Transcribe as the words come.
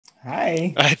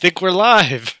Hi. I think we're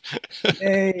live.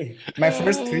 Yay. My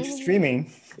first Twitch Yay.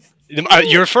 streaming.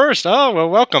 You're Woo. first. Oh well,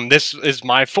 welcome. This is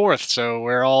my fourth, so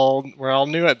we're all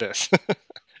new at this.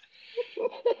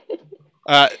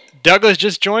 uh, Douglas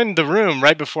just joined the room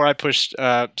right before I pushed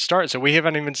start, so we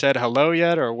haven't even said hello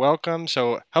yet or welcome.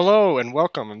 So hello and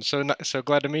welcome. I'm so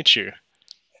glad to meet you.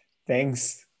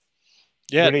 Thanks.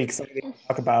 Yeah, Really excited to Yes.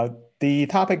 talk about the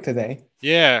topic today.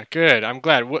 yeah, good. I'm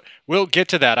glad. We'll get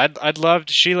to that. I'd love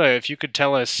Sheila if you could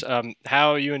tell us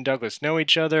how you and Douglas know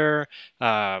each other.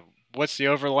 What's the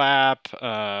overlap?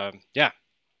 Yeah.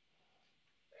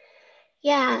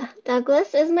 Yeah,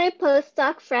 Douglas is my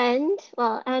postdoc friend,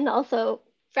 well, and also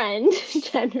friend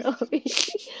generally.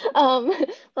 Um,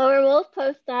 but we're both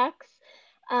postdocs.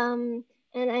 Um,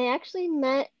 and I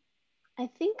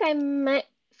think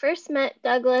first met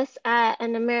Douglas at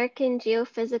an American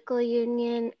Geophysical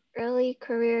Union Early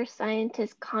Career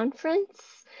Scientist Conference,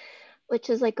 which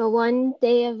is like a 1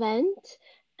 day event.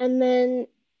 And then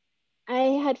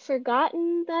I had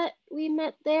forgotten that we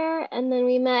met there, and then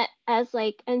we met as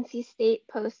like NC State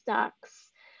postdocs.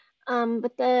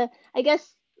 But I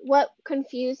guess what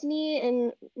confused me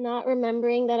in not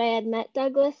remembering that I had met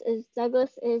Douglas is a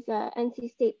NC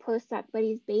State postdoc, but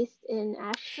he's based in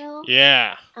Asheville,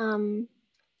 Yeah. um,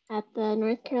 at the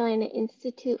North Carolina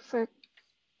Institute for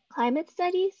Climate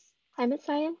Studies, Climate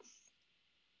Science.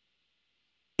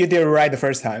 You did it right the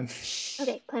first time.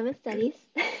 Okay, climate studies.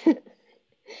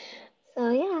 So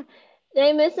yeah, did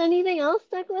I miss anything else,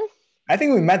 Douglas? I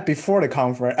think we met before the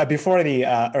conference, before the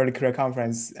early career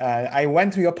conference. I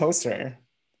went to your poster.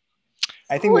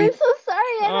 I think Oh, we, I'm so sorry.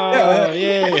 I don't no, Oh, remember I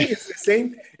yay. that. think it's the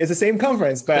same. It's the same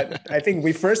conference, but I think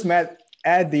we first met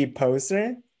at the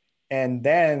poster, and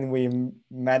then we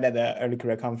met at the early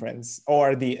career conference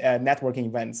or the networking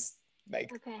events like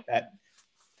Okay. that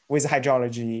with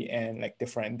hydrology and like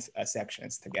different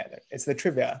sections together. It's the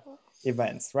trivia Cool.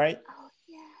 events, right? Oh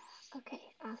yeah. Okay.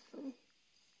 Awesome.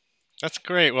 That's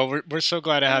great. Well, we're so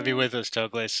glad to have you Yeah. with us,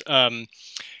 Douglas.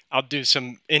 I'll do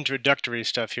some introductory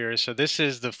stuff here. So this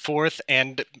is the fourth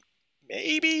and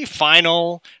maybe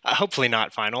final, hopefully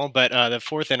not final, but the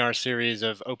fourth in our series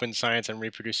of open science and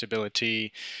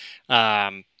reproducibility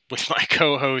with my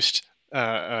co-host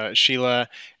Sheila.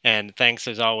 And thanks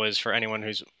as always for anyone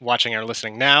who's watching or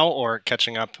listening now or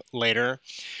catching up later.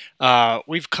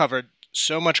 We've covered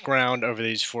so much ground over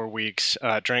these 4 weeks.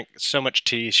 Drank so much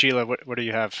tea. Sheila, what do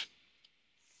you have?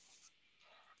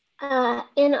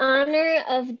 In honor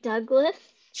of Douglas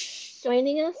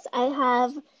joining us, I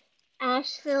have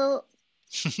Asheville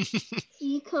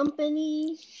Tea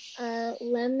Company,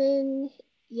 lemon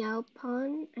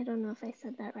yaupon. I don't know if I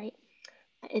said that right.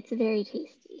 It's very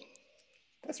tasty.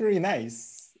 That's really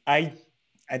nice. I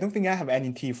don't think I have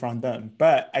any tea from them,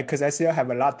 but because I still have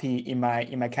a lot of tea in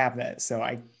my cabinet, so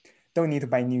I don't need to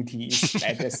buy new teas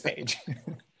at this stage.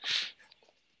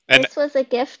 And This was a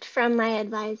gift from my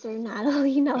advisor,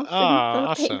 Natalie Nelson. So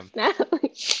thanks, awesome.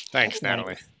 Natalie. Thanks, That's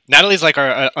Natalie. nice. Natalie's like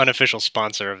our unofficial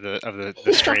sponsor of the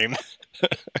Yeah. stream.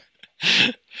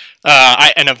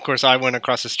 And of course I went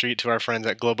across the street to our friends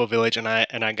at Global Village and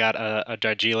I got a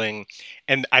Darjeeling,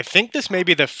 and I think this may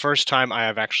be the first time I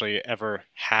have actually ever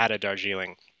had a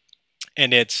Darjeeling,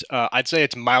 and it's I'd say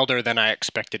it's milder than I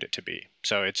expected it to be.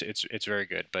 So it's very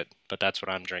good, but that's what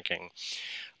I'm drinking.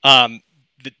 Um,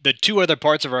 the two other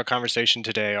parts of our conversation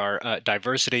today are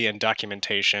diversity and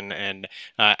documentation. And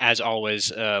as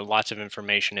always, lots of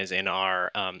information is in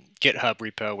our GitHub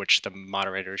repo, which the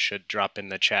moderators should drop in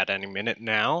the chat any minute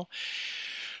now.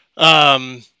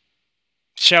 Um,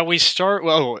 shall we start?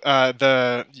 Well,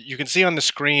 the you can see on the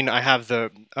screen I have the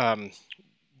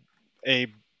a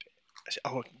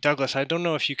oh Douglas, I don't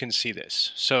know if you can see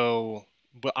this. So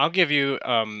I'll give you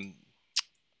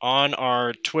on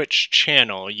our Twitch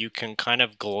channel, you can kind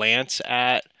of glance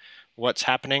at what's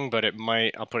happening, but it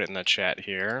might, I'll put it in the chat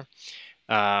here.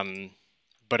 Um,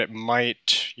 but it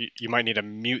might, you might need to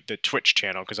mute the Twitch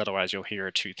channel because otherwise you'll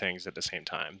hear two things at the same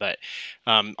time. But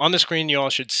on the screen, you all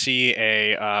should see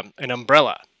an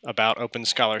umbrella about open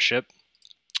scholarship.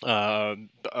 Uh,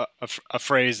 a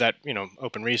phrase that,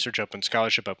 open research, open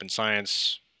scholarship, open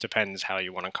science, depends how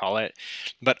you want to call it.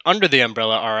 But under the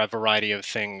umbrella are a variety of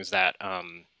things that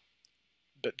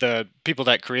the people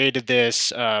that created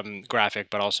this graphic,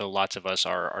 but also lots of us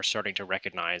are starting to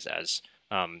recognize as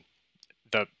um,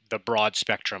 the broad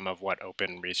spectrum of what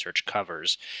open research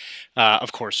covers.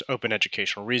 Of course, open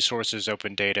educational resources,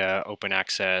 open data, open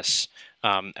access,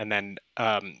 and then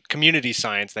community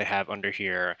science they have under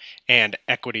here, and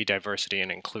equity, diversity,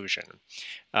 and inclusion.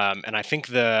 And I think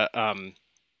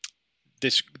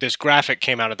this graphic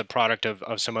came out of the product of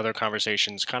some other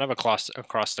conversations kind of across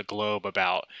the globe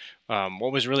about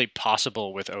what was really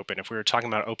possible with open. If we were talking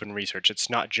about open research, it's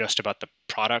not just about the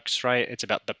products, right? It's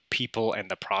about the people and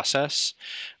the process,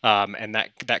 and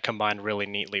that combined really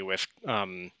neatly with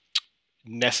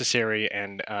necessary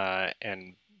and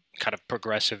kind of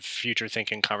progressive future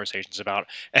thinking conversations about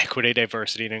equity,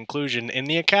 diversity, and inclusion in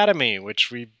the academy,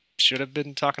 which we should have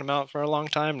been talking about for a long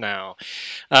time now.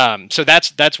 So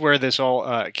that's where this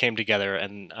all came together,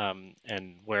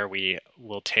 and where we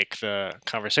will take the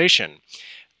conversation.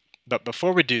 But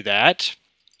before we do that,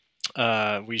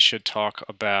 we should talk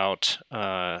about,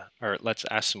 or let's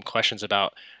ask some questions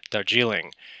about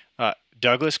Darjeeling.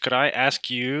 Douglas, could I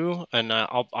ask you, and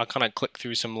I'll kind of click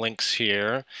through some links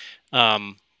here.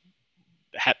 Do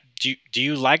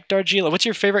you like Darjeeling? What's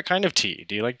your favorite kind of tea?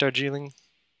 Do you like Darjeeling?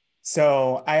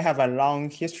 So I have a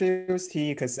long history with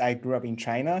tea because I grew up in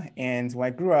China, and when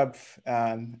I grew up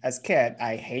as a kid,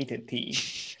 I hated tea.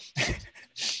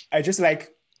 I just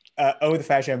like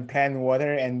old-fashioned plain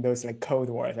water and those like cold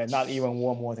water, and not even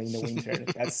warm water in the winter.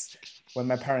 That's when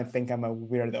my parents think I'm a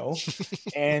weirdo.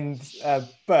 And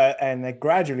I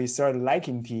gradually started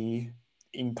liking tea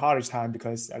in college time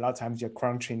because a lot of times you're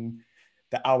crunching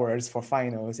the hours for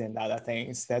finals and other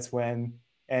things. That's when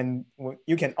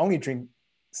you can only drink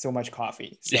so much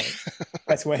coffee. So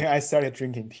that's when I started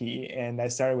drinking tea, and I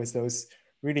started with those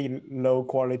really low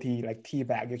quality like tea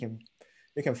bag you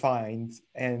can find.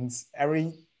 And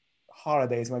every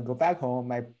holidays when I go back home,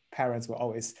 my parents will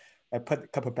always put a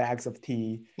couple bags of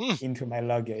tea into my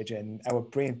luggage, and I will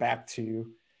bring it back to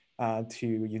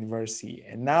university.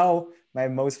 And now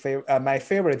my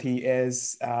favorite tea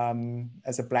is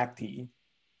as a black tea,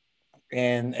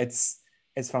 and it's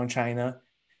from China.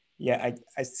 Yeah,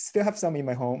 I still have some in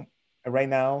my home right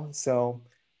now, so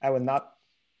I will not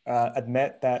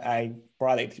admit that I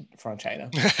brought it from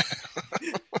China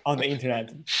on the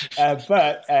internet.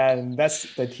 But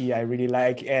that's the tea I really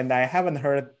like, and I haven't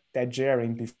heard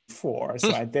Darjeeling before,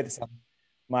 so I did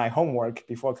my homework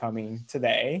before coming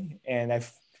today, and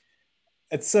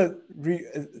it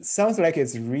sounds like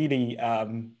it's really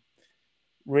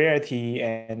rare tea,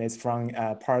 and it's from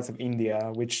parts of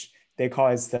India, which they call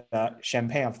it the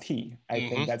champagne of tea. I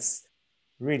think that's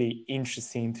really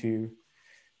interesting to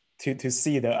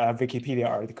see the Wikipedia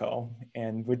article,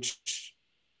 and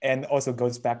also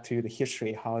goes back to the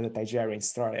history, how the Darjeeling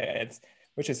started,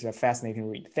 which is a fascinating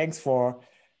read. Thanks for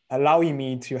allowing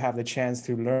me to have the chance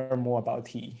to learn more about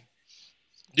tea.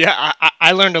 Yeah,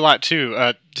 I learned a lot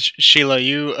too. Sheila,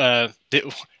 you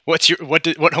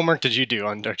what homework did you do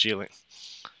on Darjeeling?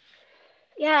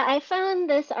 Yeah, I found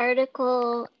this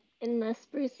article in the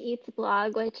Spruce Eats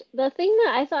blog, which the thing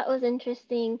that I thought was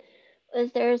interesting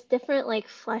was there's different like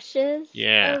flushes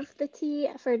of the tea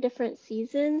for different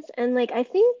seasons. And like I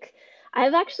think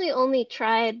I've actually only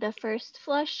tried the first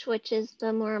flush, which is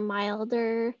the more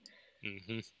milder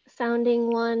sounding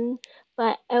one,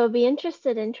 but I would be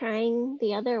interested in trying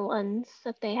the other ones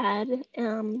that they had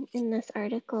in this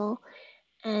article.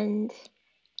 And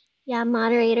yeah,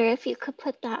 moderator, if you could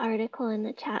put that article in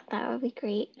the chat, that would be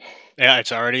great. Yeah,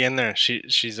 it's already in there.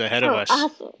 She's ahead of us.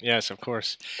 Awesome. Yes, of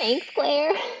course. Thanks,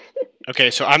 Claire.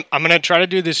 Okay, so I'm gonna try to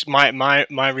do this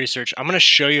my research. I'm gonna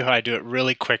show you how I do it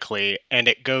really quickly, and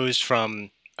it goes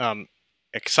from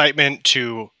excitement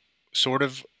to sort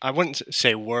of, I wouldn't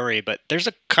say worry, but there's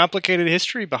a complicated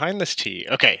history behind this tea.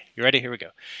 Okay, you ready? Here we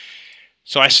go.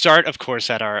 So I start, of course,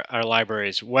 at our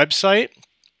library's website.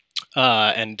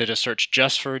 And did a search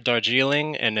just for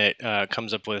Darjeeling, and it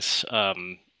comes up with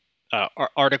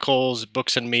articles,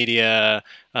 books and media,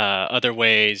 other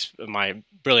ways my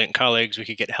brilliant colleagues we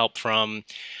could get help from.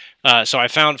 So I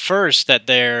found first that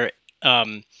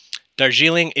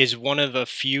Darjeeling is one of the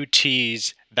few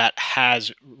teas that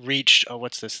has reached,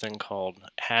 what's this thing called?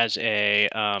 Has a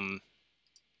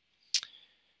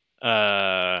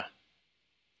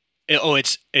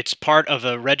it's part of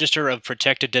a register of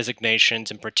protected designations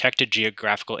and protected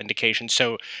geographical indications.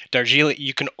 So Darjeeling,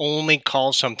 you can only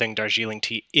call something Darjeeling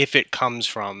tea if it comes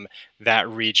from that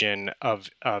region of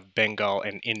Bengal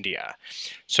and India.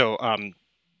 So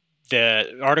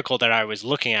the article that I was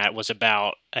looking at was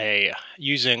about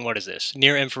using, what is this,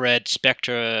 near infrared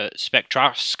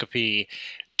spectroscopy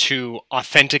to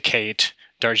authenticate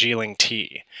Darjeeling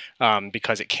tea,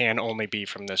 because it can only be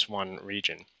from this one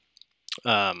region.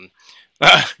 Librarian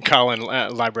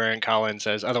Colin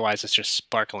says, otherwise it's just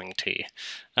sparkling tea.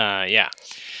 Yeah.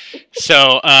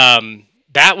 So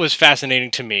that was fascinating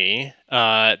to me,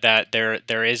 that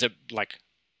there is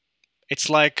It's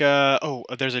like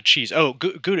there's a cheese. Oh,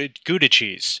 Gouda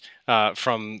cheese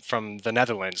from the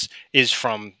Netherlands is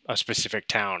from a specific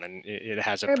town, and it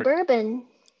has Or bourbon.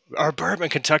 or bourbon,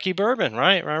 Kentucky bourbon.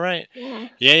 Right. Yeah.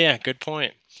 Yeah. Good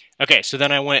point. Okay, so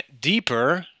then I went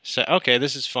deeper. So okay,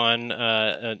 this is fun.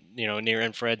 Near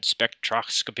infrared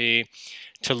spectroscopy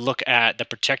to look at the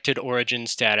protected origin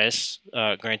status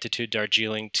granted to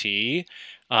Darjeeling tea,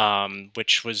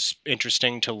 which was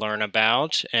interesting to learn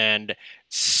about. And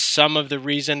some of the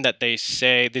reason that they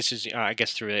say this is, I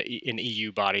guess, through an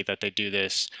EU body that they do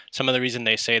this. Some of the reason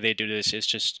they say they do this is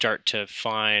to start to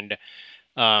find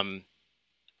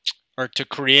or to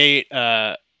create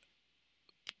a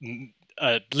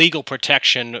legal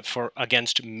protection for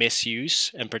against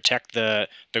misuse and protect the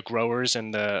growers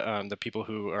and the people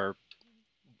who are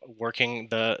working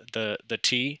the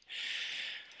tea.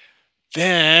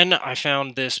 Then I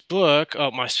found this book.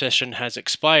 Oh, my session has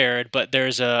expired, but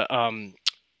there's an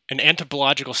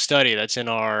anthropological study that's in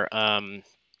our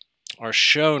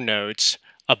show notes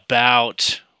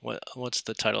about what's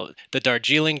the title? The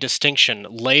Darjeeling Distinction: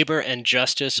 Labor and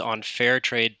Justice on Fair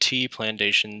Trade Tea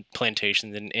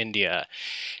Plantations in India.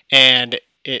 And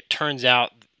it turns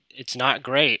out it's not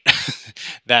great.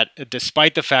 That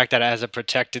despite the fact that it has a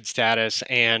protected status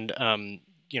and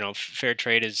fair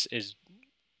trade is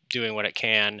doing what it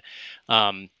can,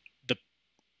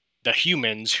 the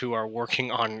humans who are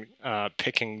working on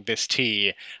picking this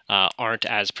tea aren't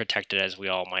as protected as we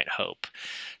all might hope.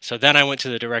 So then I went to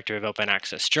the director of open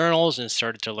access journals and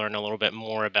started to learn a little bit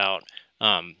more about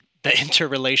the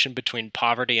interrelation between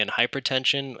poverty and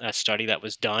hypertension, a study that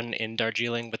was done in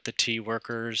Darjeeling with the tea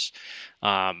workers.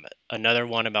 Another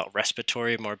one about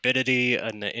respiratory morbidity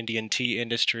in the Indian tea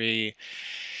industry.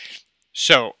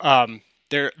 So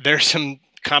there's some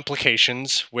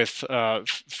complications with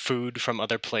food from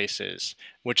other places,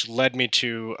 which led me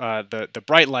to the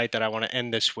bright light that I want to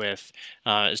end this with,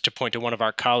 is to point to one of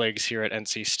our colleagues here at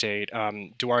NC State.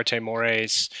 Duarte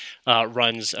Mores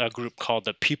runs a group called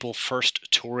the People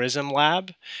First Tourism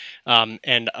Lab,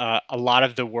 and a lot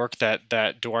of the work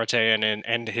that Duarte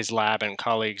and his lab and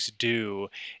colleagues do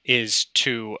is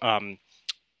to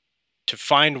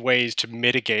find ways to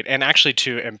mitigate and actually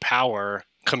to empower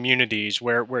communities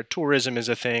where tourism is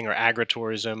a thing, or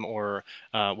agritourism, or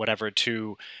whatever,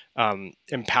 to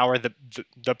empower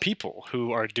the people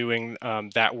who are doing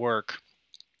that work,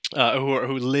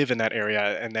 who live in that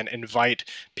area, and then invite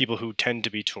people who tend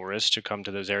to be tourists to come to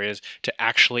those areas to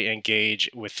actually engage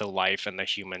with the life and the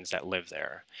humans that live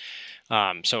there.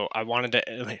 So I wanted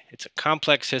to, it's a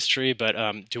complex history, but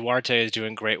Duarte is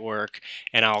doing great work,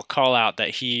 and I'll call out that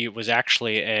he was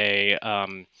actually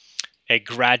a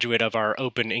graduate of our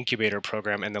open incubator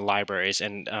program in the libraries.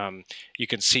 And you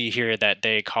can see here that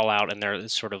they call out in their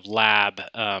sort of lab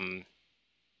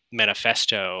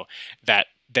manifesto that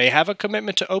they have a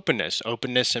commitment to openness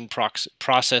in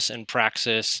process and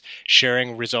praxis,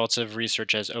 sharing results of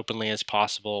research as openly as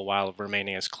possible while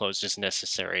remaining as closed as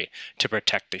necessary to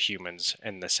protect the humans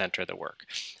in the center of the work.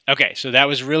 Okay, so that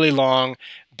was really long,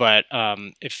 but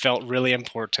it felt really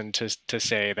important to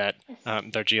say that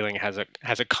Darjeeling has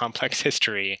a complex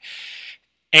history.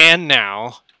 And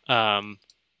now,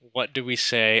 what do we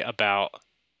say about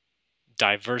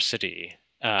diversity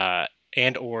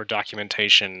and or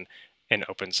documentation in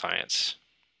open science?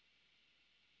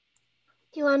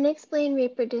 Do you want to explain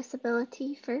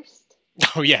reproducibility first?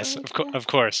 Oh yes, of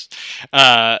course.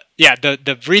 The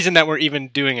reason that we're even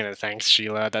doing it, thanks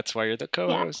Sheila, that's why you're the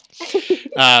co-host.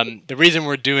 Yeah. The reason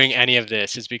we're doing any of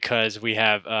this is because we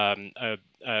have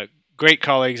great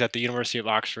colleagues at the University of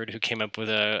Oxford who came up with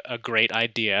a great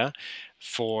idea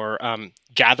for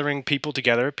gathering people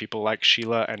together, people like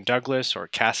Sheila and Douglas or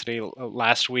Cassidy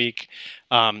last week,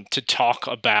 to talk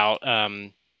about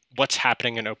what's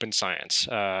happening in open science.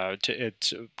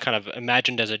 It's kind of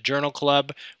imagined as a journal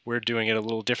club. We're doing it a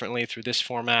little differently through this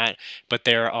format, but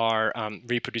there are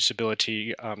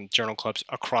reproducibility journal clubs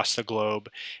across the globe,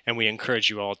 and we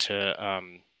encourage you all to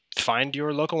find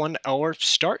your local one or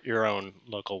start your own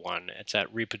local one. It's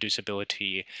at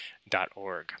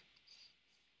reproducibility.org.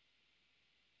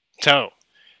 So,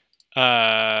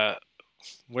 where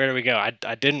do we go?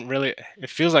 I didn't really, it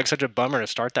feels like such a bummer to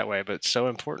start that way, but it's so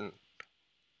important.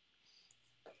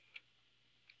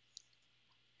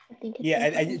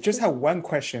 I just have one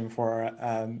question for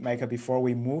Micah before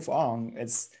we move on.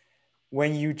 It's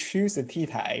when you choose a tea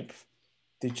type,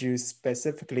 did you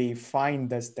specifically find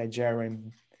this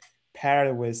digerin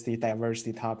paired with the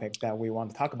diversity topic that we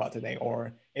want to talk about today,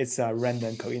 or it's a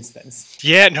random coincidence?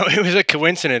 Yeah, no, it was a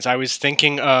coincidence. I was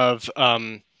thinking of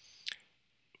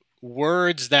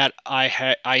words that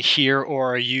I hear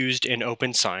or are used in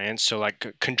open science, so like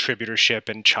contributorship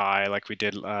and chai, like we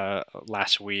did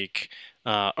last week.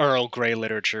 Earl Grey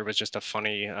literature was just a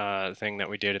funny thing that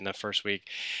we did in the first week.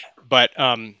 But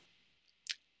I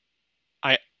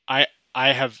I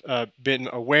I have been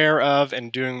aware of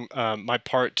and doing my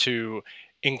part to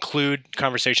include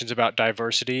conversations about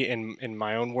diversity in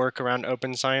my own work around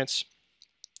open science.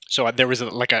 So there was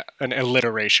an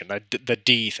alliteration, the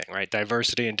D thing, right?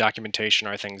 Diversity and documentation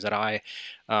are things that I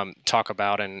talk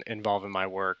about and involve in my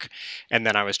work. And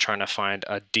then I was trying to find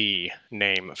a D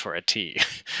name for a T.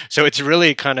 So it's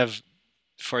really kind of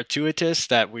fortuitous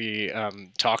that we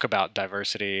talk about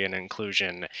diversity and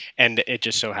inclusion. And it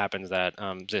just so happens that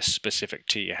this specific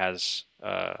T has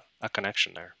a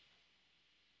connection there.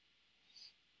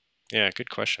 Yeah, good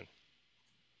question.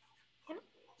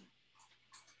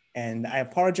 And I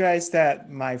apologize that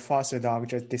my foster dog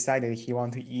just decided he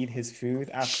wanted to eat his food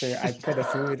after I put the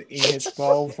food in his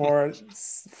bowl for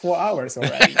 4 hours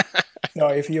already. So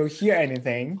if you hear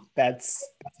anything, that's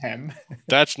him.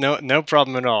 That's no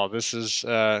problem at all. This is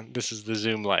the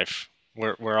Zoom life.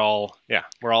 We're all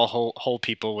whole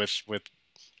people with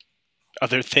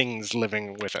other things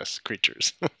living with us,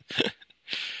 creatures.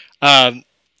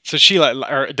 So Sheila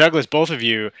or Douglas, both of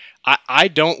you, I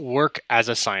don't work as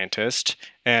a scientist,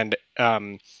 and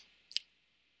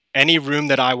any room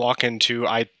that I walk into,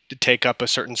 I take up a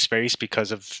certain space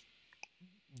because of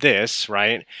this,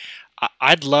 right?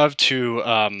 I'd love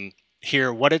to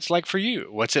hear what it's like for you.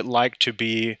 What's it like to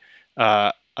be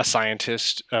a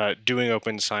scientist, doing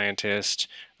open scientist,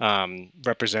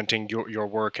 representing your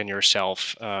work and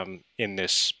yourself in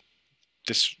this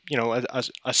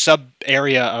a sub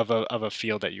area of a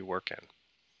field that you work in.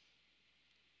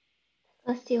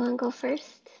 Do you want to go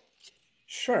first?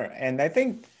 Sure. And I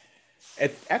think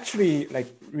it actually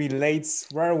relates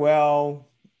very well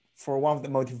for one of the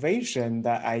motivation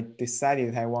that I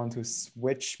decided I want to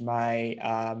switch my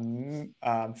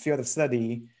field of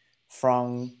study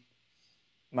from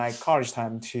my college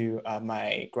time to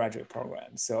my graduate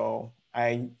program. So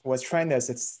I was trained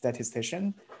as a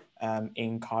statistician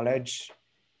in college.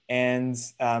 And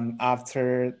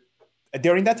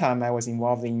during that time, I was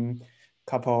involved in a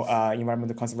couple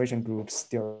environmental conservation groups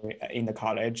in the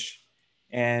college.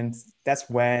 And that's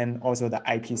when also the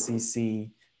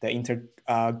IPCC, the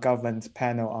Intergovernment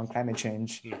Panel on Climate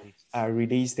Change,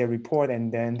 released their report.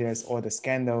 And then there's all the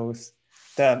scandals,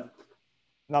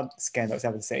 not scandals, I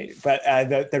would say, but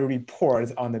the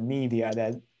report on the media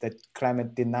that the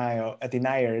climate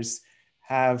deniers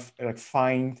have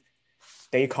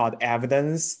they called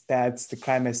evidence that the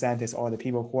climate scientists or the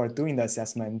people who are doing the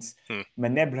assessments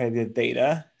manipulated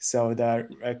data. So the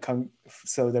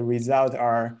results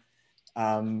are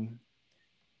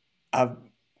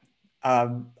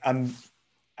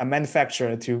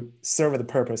manufactured to serve the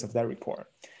purpose of that report.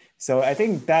 So I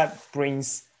think that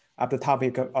brings up the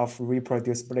topic of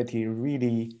reproducibility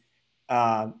really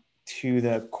to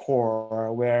the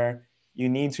core, where you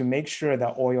need to make sure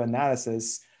that all your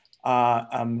analysis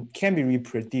can be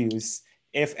reproduced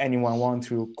if anyone wants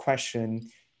to question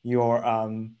your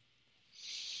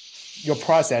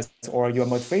process or your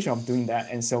motivation of doing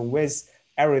that. And so with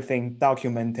everything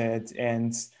documented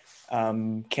and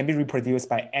can be reproduced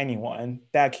by anyone,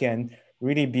 that can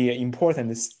really be an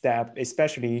important step,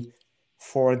 especially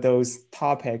for those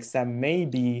topics that may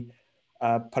be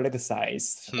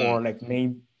politicized or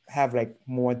may have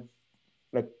more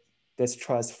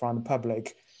distrust from the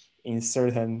public in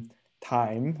certain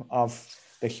time of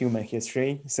the human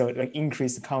history. So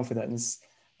increase the confidence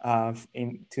to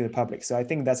the public. So I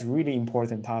think that's a really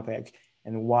important topic,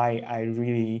 and why I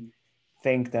really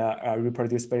think that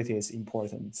reproducibility is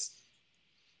important.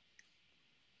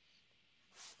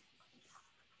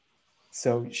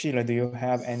 So Sheila, do you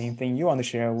have anything you want to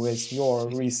share with your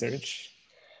research?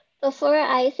 Before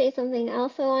I say something, I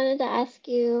also wanted to ask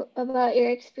you about your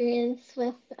experience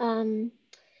with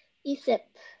ESIP,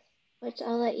 which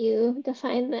I'll let you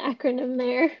define the acronym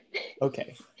there.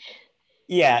 Okay.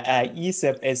 Yeah,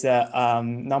 ESIP is a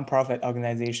nonprofit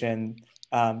organization.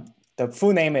 The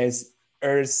full name is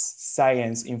Earth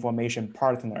Science Information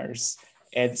Partners.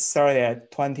 It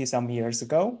started 20-some years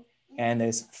ago, and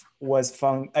it's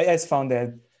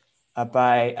founded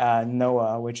by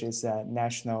NOAA, which is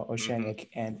National Oceanic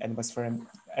and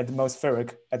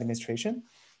Atmospheric Administration,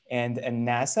 and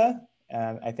NASA.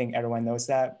 I think everyone knows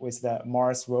that, with the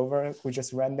Mars rover who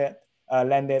just landed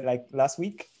last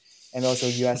week, and also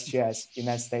USGS,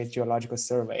 United States Geological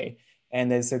Survey. And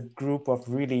there's a group of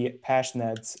really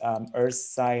passionate Earth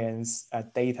science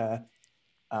data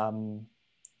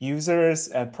users,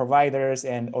 providers,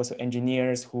 and also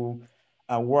engineers who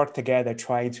work together,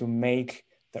 try to make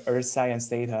the earth science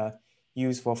data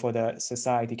useful for the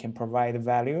society, can provide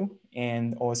value,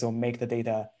 and also make the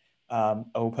data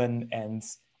open and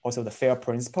also the fair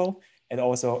principle. And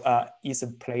also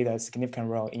ESIP played a significant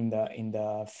role in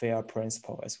the fair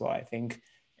principle as well. I think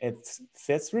it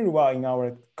fits really well in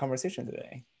our conversation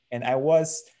today. And I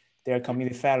was their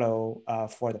community fellow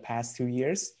for the past 2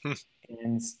 years,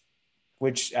 and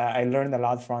which I learned a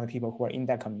lot from the people who are in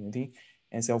that community.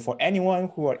 And so for anyone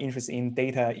who are interested in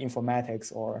data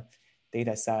informatics or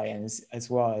data science, as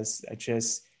well as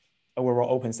just overall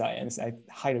open science, I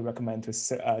highly recommend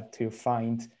to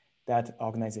find that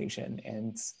organization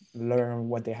and learn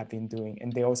what they have been doing.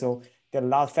 And they also did a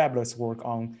lot of fabulous work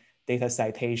on data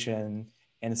citation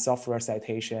and software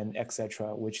citation,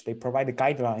 etc., which they provide the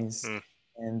guidelines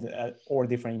and all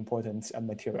different important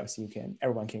materials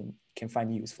everyone can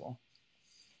find useful.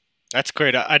 That's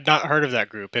great. I'd not heard of that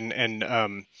group,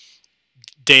 and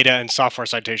data and software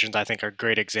citations, I think, are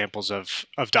great examples of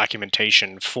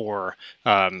documentation for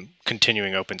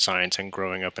continuing open science and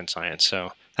growing open science.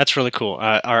 So that's really cool.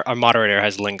 Our moderator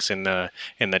has links in the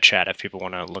chat if people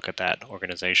want to look at that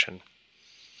organization.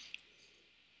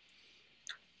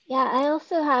 Yeah, I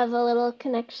also have a little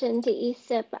connection to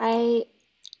ESIP.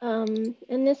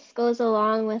 And this goes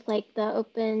along with like the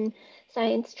open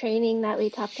science training that we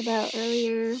talked about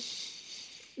earlier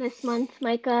this month,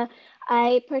 Micah.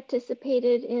 I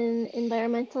participated in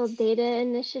Environmental Data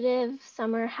Initiative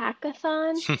Summer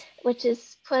Hackathon, which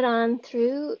is put on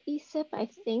through ESIP, I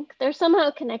think. They're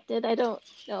somehow connected. I don't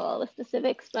know all the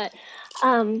specifics, but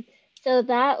so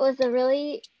that was a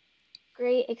really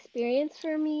great experience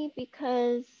for me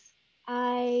because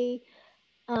I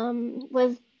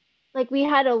was like, we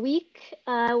had a week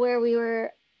where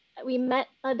we met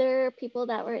other people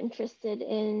that were interested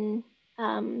in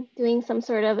doing some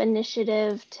sort of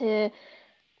initiative to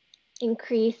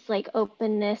increase like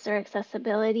openness or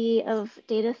accessibility of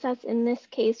data sets. In this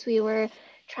case, we were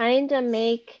trying to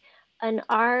make an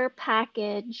R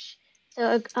package,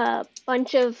 so a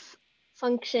bunch of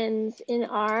functions in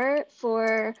R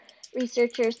for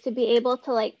researchers to be able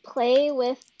to like play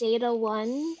with data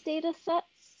one data sets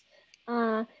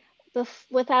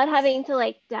without having to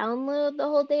like download the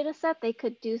whole data set. They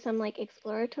could do some like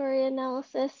exploratory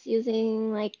analysis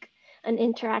using like an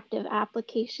interactive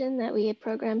application that we had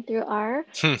programmed through R.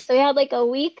 So we had like a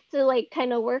week to like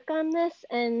kind of work on this,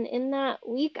 and in that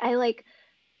week I like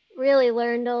really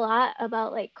learned a lot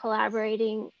about like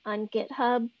collaborating on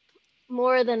GitHub,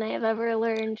 more than I have ever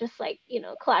learned just like,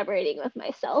 collaborating with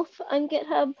myself on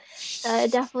GitHub.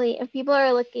 Definitely, if people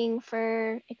are looking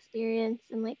for experience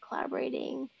in like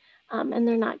collaborating and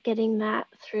they're not getting that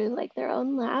through like their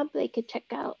own lab, they could check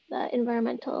out the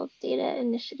Environmental Data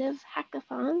Initiative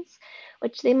hackathons,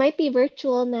 which they might be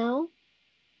virtual now,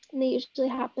 and they usually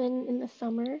happen in the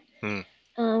summer.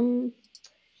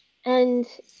 And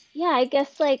yeah, I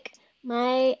guess like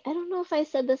I don't know if I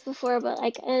said this before, but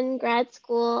like in grad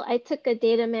school, I took a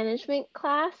data management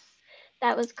class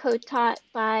that was co-taught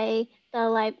by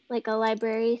like a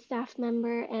library staff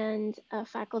member and a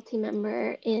faculty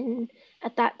member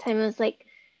at that time it was like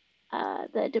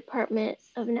the Department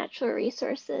of Natural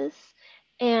Resources.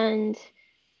 And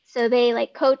so they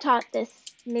like co-taught this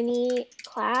mini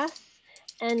class,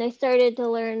 and I started to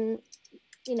learn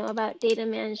about data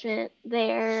management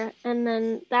there. And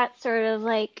then that sort of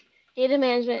like data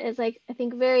management is like, I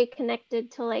think, very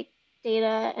connected to like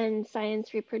data and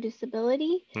science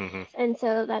reproducibility. And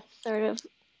so that's sort of,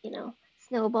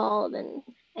 snowballed, and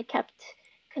I kept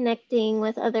connecting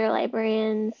with other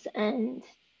librarians and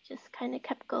just kind of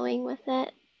kept going with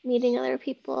it, meeting other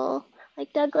people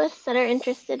like Douglas that are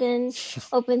interested in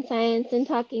open science and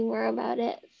talking more about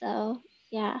it. So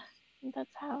yeah, I think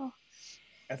that's how.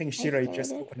 I think Sheila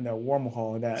just opened a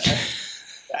wormhole that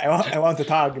I want to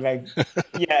talk. Like,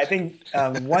 yeah, I think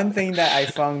one thing that I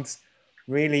found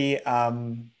really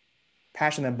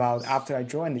passionate about after I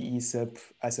joined the ESIP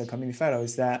as a community fellow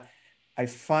is that I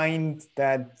find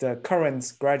that the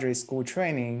current graduate school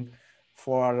training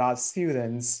for a lot of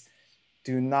students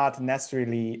do not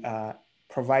necessarily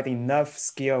provide enough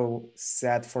skill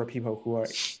set for people who are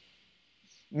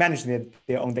managing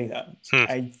their own data.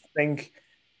 I think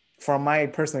from my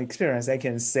personal experience, I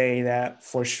can say that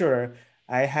for sure,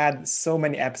 I had so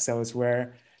many episodes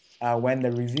where when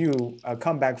the review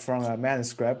come back from a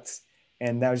manuscript,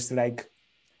 and I was just like,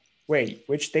 wait,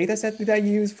 which data set did I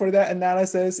use for that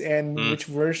analysis, and which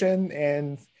version?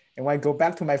 And when I go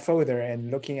back to my folder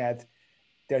and looking at,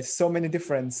 there's so many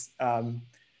different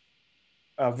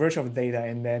version of data,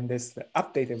 and then there's the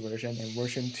updated version and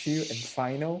version 2 and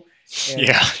final. And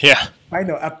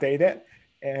final updated.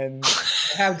 And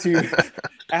I have to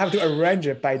I have to arrange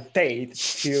it by date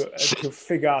to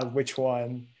figure out which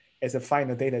one is the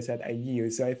final data set I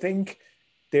use. So I think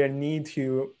there need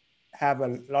to have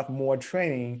a lot more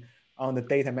training on the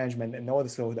data management and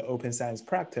also the open science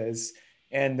practice.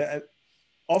 And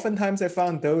oftentimes I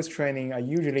found those training are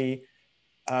usually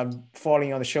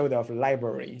falling on the shoulder of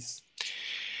libraries.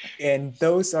 And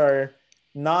those are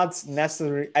not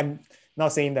necessarily, I'm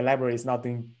not saying the library is not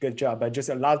doing a good job, but just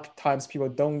a lot of times people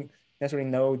don't necessarily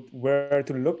know where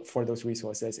to look for those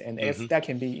resources. And if that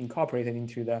can be incorporated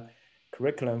into the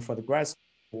curriculum for the grad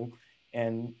school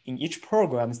and in each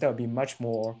program, that would be much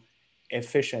more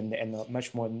efficient and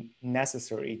much more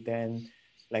necessary than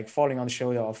like falling on the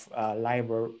shoulder of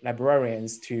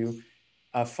librarians to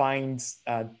find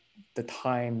the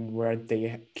time where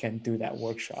they can do that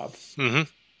workshop.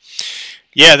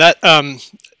 Yeah, that I'm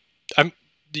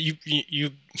you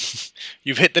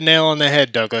you've hit the nail on the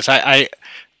head, Douglas. I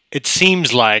it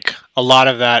seems like a lot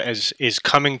of that is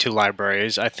coming to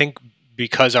libraries. I think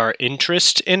because our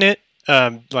interest in it,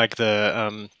 like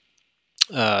the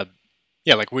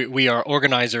yeah, like we are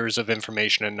organizers of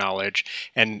information and knowledge,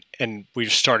 and we're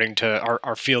starting to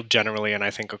our field generally, and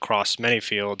I think across many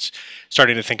fields,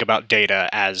 starting to think about data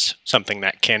as something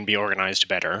that can be organized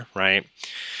better, right?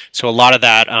 So a lot of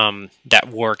that that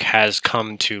work has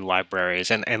come to libraries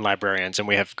and librarians, and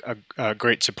we have a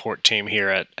great support team here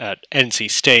at NC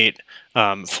State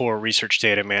for research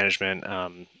data management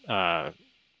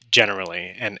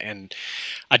generally. And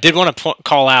I did want to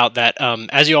call out that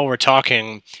as you all were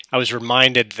talking, I was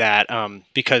reminded that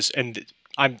because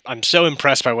I'm so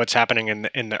impressed by what's happening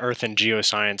in the earth and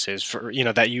geosciences for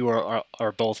that you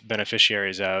are both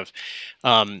beneficiaries of.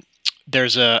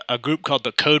 There's a group called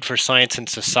the Code for Science and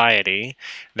Society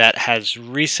that has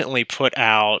recently put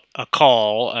out a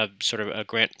call, a sort of a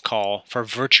grant call for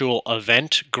virtual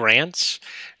event grants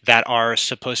that are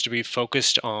supposed to be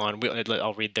focused on.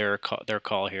 I'll read their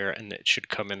call here, and it should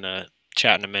come in the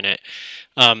chat in a minute.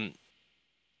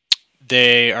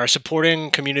 They are supporting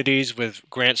communities with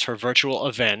grants for virtual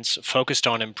events focused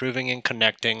on improving and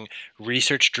connecting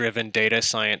research-driven data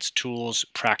science tools,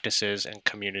 practices, and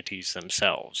communities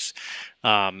themselves.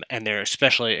 And they're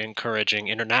especially encouraging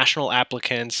international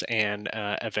applicants and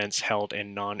events held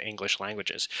in non-English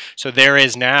languages. So there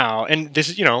is now, and this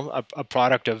is a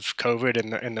product of COVID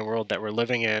in the world that we're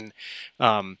living in.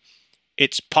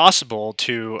 It's possible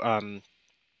to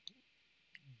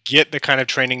get the kind of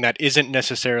training that isn't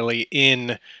necessarily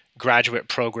in graduate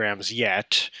programs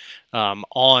yet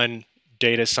on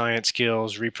data science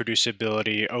skills,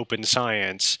 reproducibility, open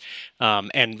science,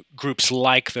 and groups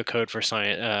like the Code for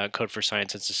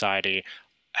Science and Society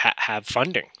have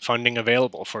funding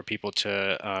available for people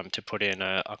to put in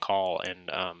a call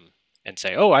and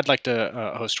say, oh, I'd like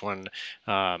to host one,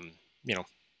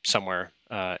 somewhere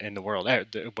in the world,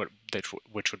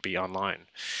 which would be online.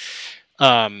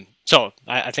 So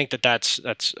I think that's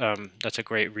a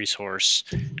great resource.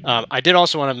 I did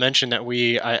also want to mention that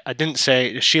I didn't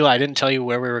say, Sheila, I didn't tell you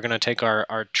where we were going to take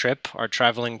our trip, our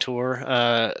traveling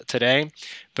tour today,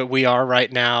 but we are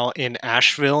right now in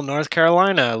Asheville, North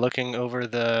Carolina, looking over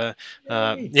the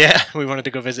yeah, we wanted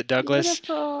to go visit Douglas.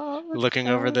 Beautiful. Looking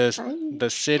So over fun. the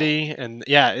city, and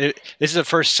yeah, this is the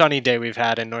first sunny day we've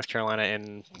had in North Carolina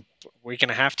in week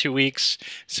and a half, 2 weeks.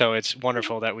 So it's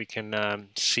wonderful that we can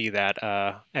see that,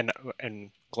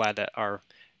 and glad that our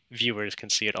viewers can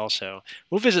see it also.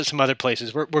 We'll visit some other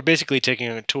places. We're basically taking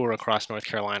a tour across North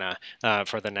Carolina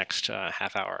for the next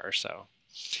half hour or so.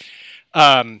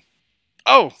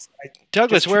 Oh,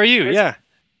 Douglas, where are you? Yeah.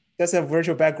 That's a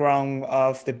virtual background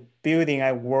of the building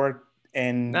I work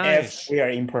in. Nice. If we are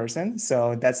in person.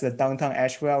 So that's the downtown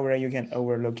Asheville where you can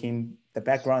overlooking the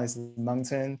background is the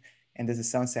mountain and this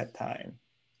is sunset time.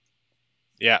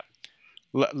 Yeah.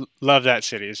 Love that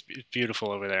city. It's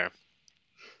beautiful over there.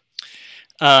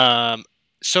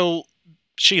 So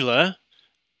Sheila,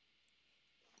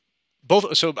 both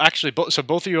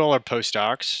of you all are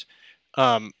postdocs.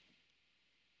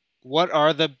 What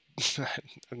are the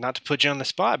not to put you on the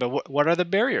spot, but what are the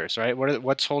barriers, right?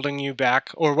 What's holding you back,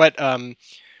 or what not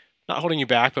holding you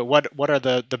back, but what are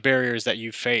the barriers that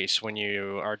you face when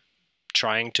you are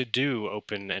trying to do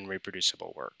open and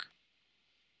reproducible work?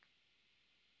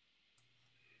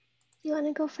 You want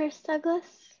to go first, Douglas?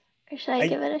 Or should I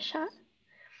give it a shot?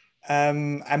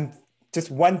 I'm just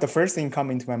the first thing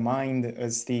coming to my mind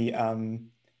is the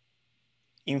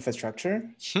infrastructure.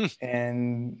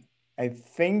 And I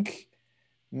think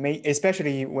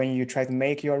especially when you try to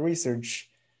make your research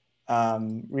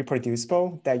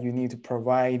reproducible, that you need to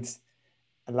provide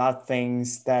a lot of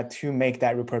things that to make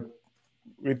that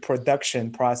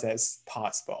reproduction process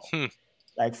possible.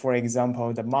 like for example,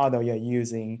 the model you're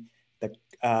using,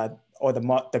 or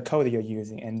the code you're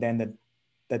using, and then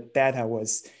the data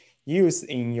was used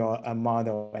in your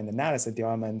model and analysis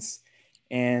developments.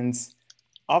 And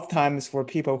oftentimes for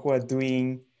people who are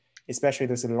doing, especially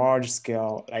those large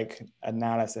scale like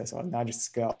analysis or large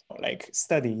scale like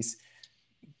studies,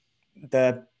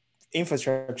 the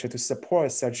infrastructure to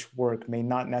support such work may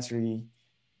not necessarily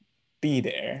be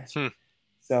there.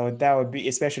 So that would be,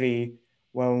 especially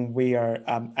when we are,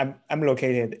 I'm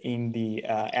located in the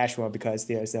Asheville because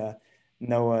there's a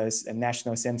NOAA's a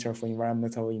National Center for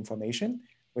Environmental Information,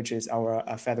 which is our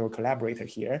federal collaborator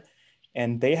here.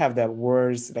 And they have the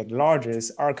world's like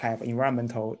largest archive of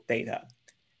environmental data.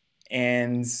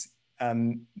 And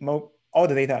all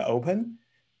the data are open,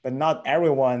 but not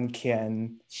everyone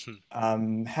can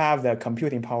have the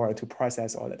computing power to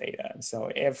process all the data. So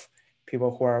if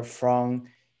people who are from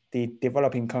the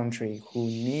developing country who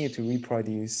need to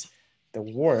reproduce the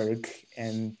work,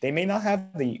 and they may not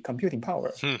have the computing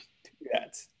power to do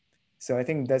that. So I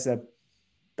think that's a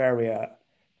barrier,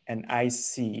 and I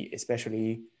see,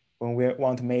 especially when we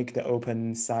want to make the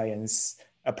open science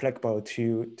applicable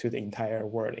to the entire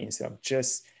world instead of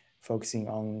just focusing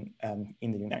on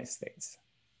in the United States.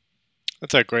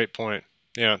 That's a great point.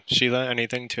 Yeah. Sheila,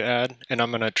 anything to add? And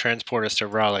I'm going to transport us to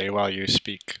Raleigh while you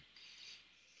speak.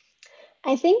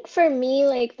 I think for me,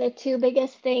 like the two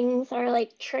biggest things are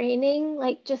like training,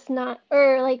 like just not,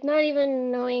 or like not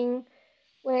even knowing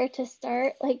where to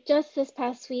start. Like just this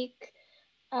past week,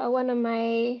 one of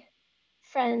my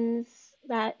friends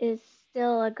that is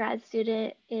still a grad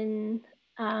student in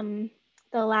the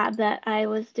lab that I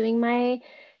was doing my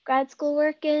grad school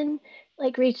work in,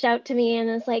 like reached out to me and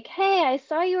was like, "Hey, I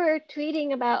saw you were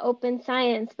tweeting about open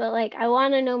science, but like I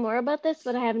want to know more about this,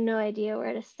 but I have no idea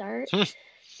where to start."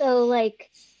 So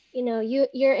like,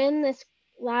 you're in this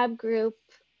lab group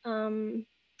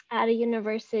at a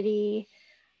university,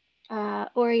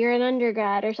 or you're an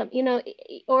undergrad or something,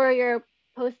 or you're a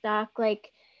postdoc,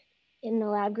 like in the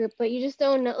lab group, but you just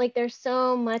don't know, like there's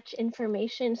so much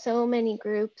information, so many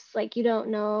groups, like you don't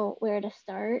know where to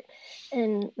start.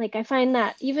 And like I find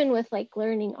that even with like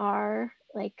learning R,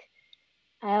 like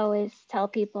I always tell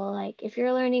people, like if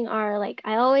you're learning R, like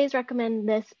I always recommend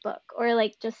this book, or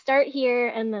like just start here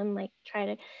and then like try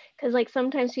to, because like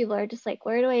sometimes people are just like,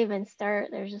 where do I even start?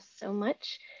 There's just so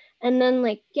much. And then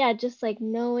like, yeah, just like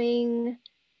knowing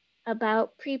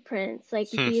about preprints, like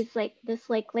these, like this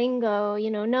like lingo,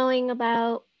 knowing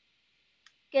about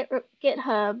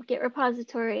GitHub, Git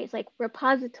repositories,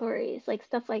 like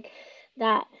stuff like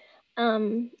that.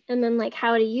 And then like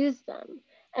how to use them.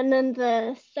 And then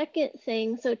the second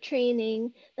thing, so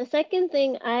training, the second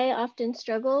thing I often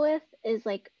struggle with is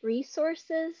like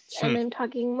resources. And I'm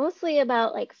talking mostly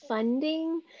about like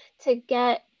funding to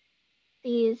get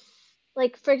these,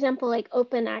 like for example, like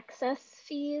open access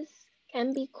fees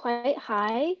can be quite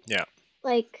high. Yeah.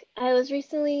 Like I was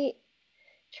recently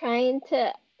trying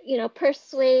to,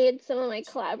 persuade some of my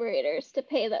collaborators to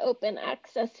pay the open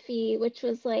access fee, which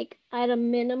was like at a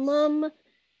minimum,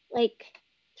 like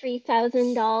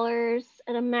 $3,000,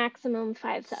 at a maximum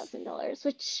 $5,000,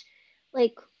 which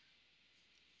like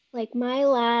my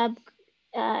lab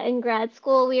in grad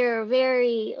school, we were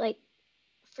very like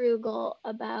frugal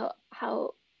about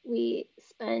how we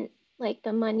spent like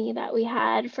the money that we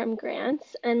had from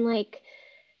grants, and like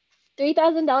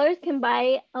 $3,000 can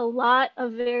buy a lot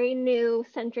of very new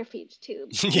centrifuge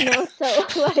tubes, so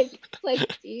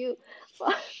like do you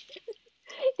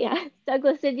yeah,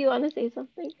 Douglas, did you want to say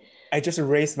something? I just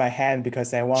raised my hand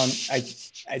because I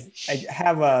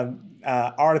have a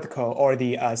article or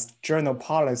the journal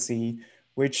policy,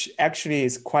 which actually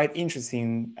is quite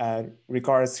interesting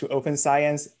regards to open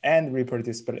science and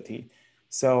reproducibility.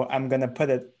 So I'm gonna put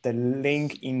the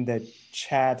link in the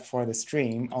chat for the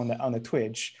stream on the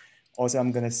Twitch. Also,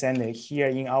 I'm gonna send it here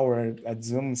in our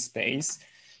Zoom space.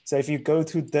 So if you go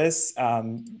to this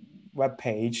web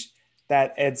page,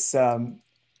 that it's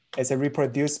a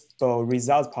reproducible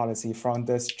results policy from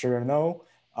this Journal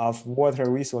of Water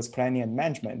Resource Planning and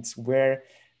Management, where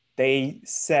they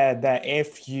said that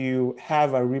if you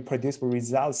have a reproducible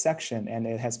results section and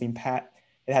it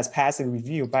has passed a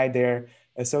review by their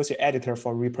associate editor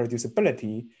for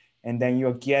reproducibility, and then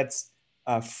you'll get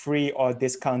a free or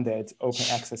discounted open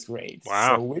access rates.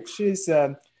 Wow. So which is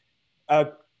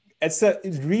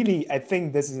it's really, I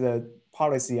think this is a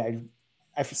policy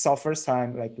I saw first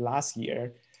time like last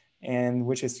year, and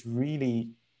which is really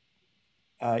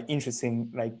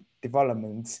interesting like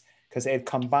development, because it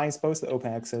combines both the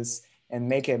open access and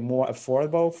make it more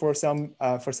affordable for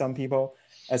some people,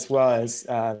 as well as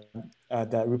the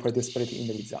reproducibility in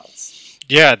the results.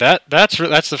 Yeah,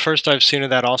 that's the first I've seen of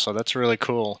that. Also, that's really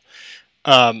cool.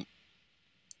 Um,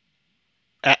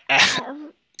 Yeah,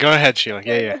 go ahead, Sheila.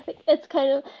 Yeah, yeah. it's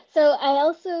kind of so.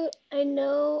 I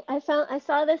know I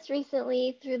saw this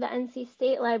recently through the NC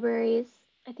State libraries.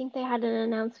 I think they had an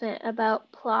announcement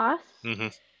about PLOS, Hmm.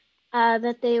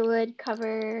 that they would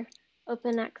cover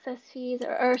open access fees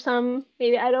or some,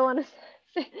 maybe I don't want to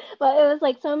say, but it was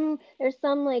like there's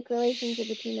some like relationship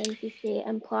between NC State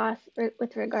and PLOS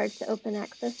with regards to open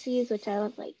access fees, which I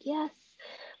was like, yes.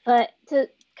 But to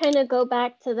kind of go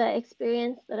back to the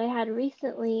experience that I had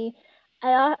recently,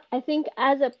 I think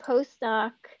as a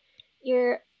postdoc,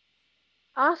 you're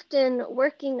often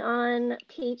working on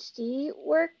PhD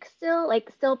work still,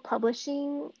 like still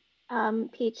publishing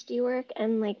PhD work,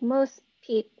 and like most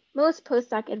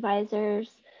postdoc advisors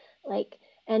like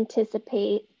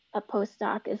anticipate a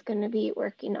postdoc is going to be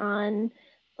working on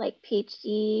like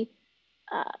PhD,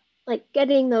 uh, like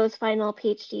getting those final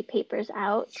PhD papers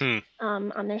out Hmm.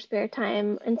 on their spare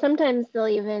time, and sometimes they'll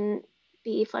even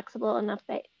be flexible enough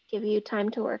that give you time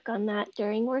to work on that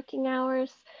during working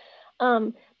hours.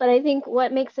 But I think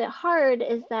what makes it hard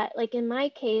is that, like in my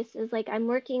case, is like I'm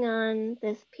working on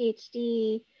this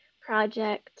PhD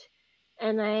project,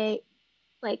 and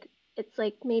it's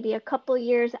like maybe a couple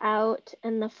years out,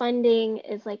 and the funding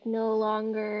is like no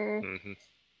longer Hmm.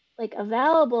 like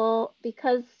available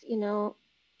because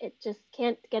it just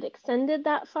can't get extended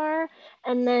that far,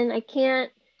 and then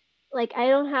I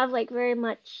don't have like very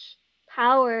much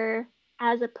power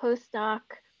as a postdoc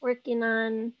working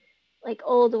on like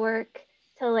old work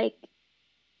to like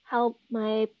help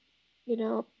my, you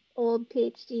know, old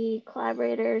PhD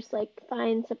collaborators like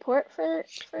find support for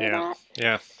Yeah. that.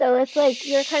 Yeah. So it's like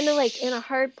you're kind of like in a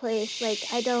hard place. Like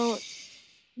I don't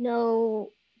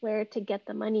know where to get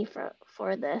the money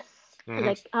for this because Hmm.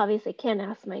 I obviously can't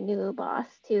ask my new boss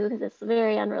too because it's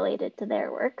very unrelated to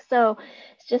their work. So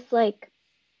it's just like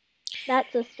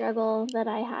that's a struggle that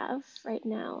I have right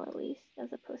now, at least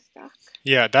as a postdoc.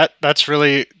 Yeah. That's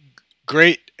really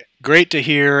great to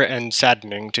hear and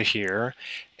saddening to hear.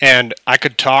 And I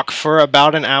could talk for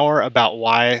about an hour about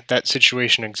why that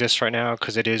situation exists right now,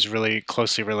 because it is really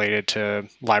closely related to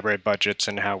library budgets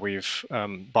and how we've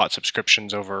bought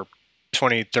subscriptions over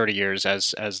 20, 30 years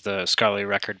as the scholarly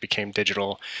record became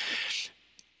digital.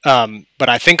 But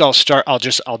I think I'll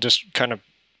just kind of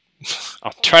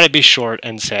I'll try to be short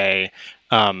and say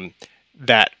um,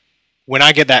 that when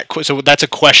I get so that's a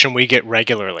question we get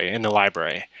regularly in the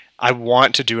library. I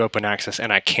want to do open access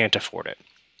and I can't afford it.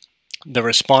 The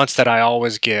response that I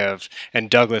always give, and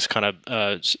Douglas kind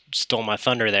of stole my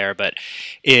thunder there, but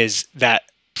is that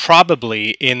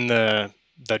probably in the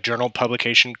journal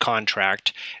publication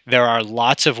contract, there are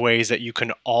lots of ways that you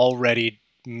can already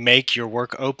make your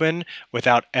work open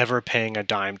without ever paying a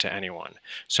dime to anyone.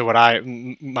 So what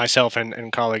myself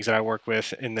and colleagues that I work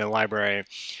with in the library,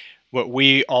 what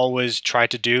we always try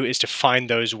to do is to find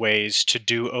those ways to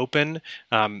do open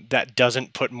that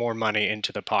doesn't put more money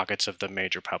into the pockets of the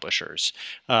major publishers.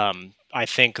 I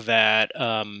think that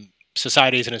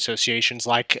societies and associations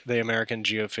like the American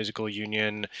Geophysical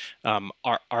Union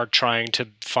are trying to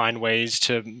find ways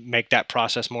to make that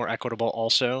process more equitable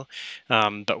also,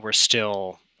 but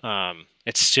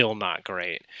it's still not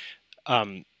great.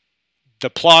 Um, the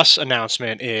PLOS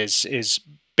announcement is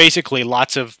basically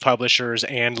lots of publishers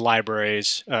and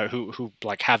libraries who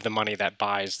like have the money that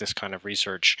buys this kind of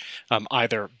research,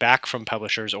 either back from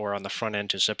publishers or on the front end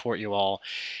to support you all.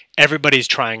 Everybody's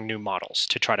trying new models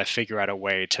to try to figure out a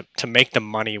way to make the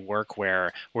money work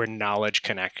where knowledge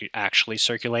can actually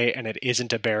circulate, and it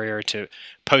isn't a barrier to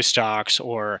postdocs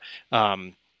or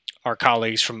our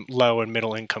colleagues from low and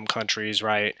middle income countries,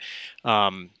 right?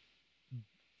 Um,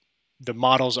 the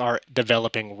models are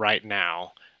developing right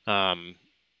now. Um,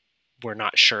 we're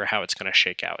not sure how it's going to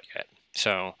shake out yet.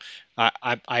 So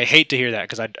I hate to hear that,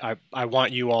 because I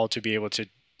want you all to be able to,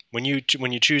 when you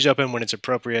choose open, when it's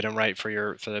appropriate and right for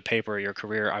the paper or your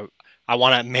career, I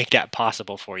want to make that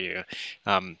possible for you.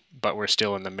 But we're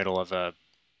still in the middle of an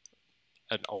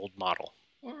old model.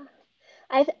 Yeah.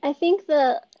 I think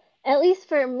at least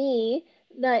for me,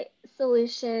 the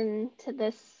solution to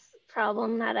this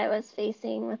problem that I was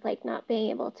facing with like not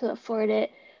being able to afford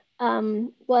it,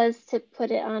 was to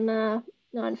put it on a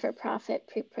non-for-profit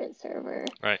preprint server.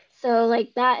 Right. So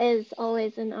like that is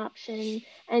always an option,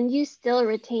 and you still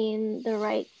retain the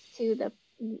rights to the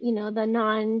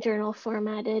non-journal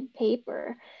formatted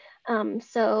paper.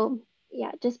 So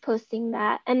yeah, just posting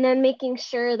that and then making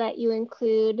sure that you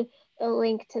include a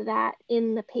link to that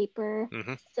in the paper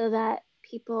Hmm. so that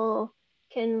people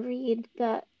can read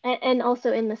and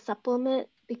also in the supplement,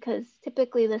 because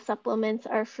typically the supplements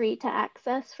are free to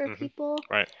access for people.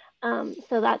 Right.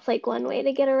 So that's like one way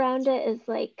to get around it is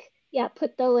like, yeah,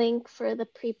 put the link for the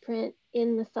preprint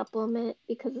in the supplement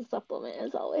because the supplement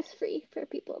is always free for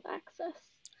people to access.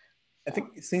 I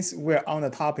think since we're on the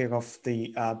topic of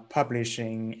the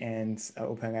publishing and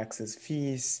open access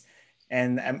fees,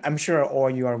 and I'm sure all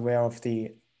you are aware of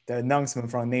the announcement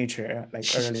from Nature like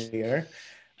earlier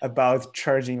about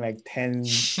charging like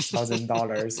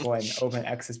 $10,000 for an open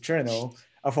access journal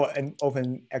or for an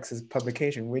open access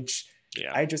publication, which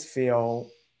I just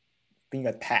feel being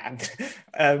attacked.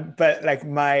 But like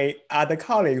my other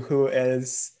colleague who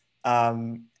is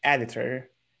editor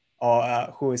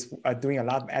or who is doing a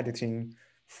lot of editing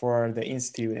for the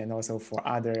institute and also for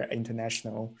other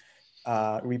international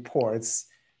reports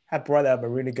have brought up a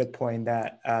really good point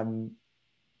that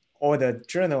all the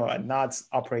journal are not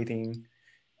operating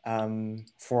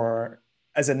for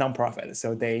as a nonprofit,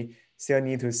 so they still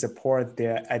need to support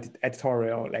their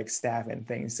editorial like staff and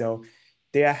things. So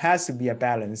there has to be a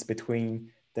balance between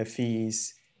the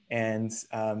fees and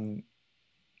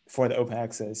for the open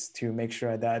access to make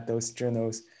sure that those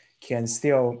journals can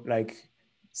still like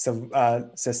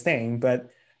sustain. But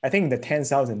I think the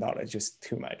 $10,000 is just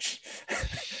too much.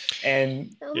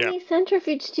 And so many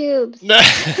centrifuge tubes.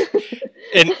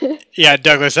 And yeah,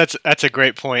 Douglas, that's a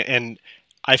great point. And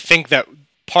I think that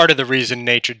part of the reason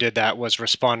Nature did that was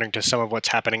responding to some of what's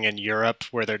happening in Europe,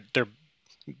 where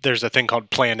there's a thing called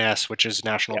Plan S, which is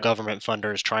national government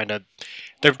funders trying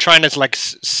to like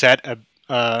set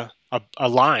a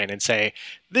line and say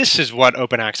this is what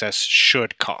open access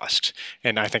should cost.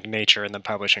 And I think Nature and the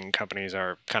publishing companies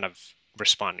are kind of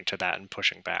responding to that and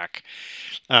pushing back.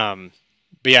 But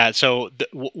yeah, so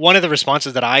one of the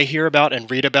responses that I hear about and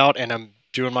read about, and I'm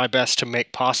doing my best to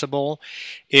make possible,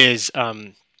 is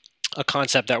a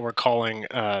concept that we're calling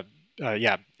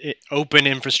open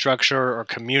infrastructure or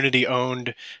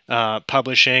community-owned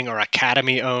publishing or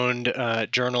academy-owned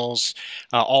journals.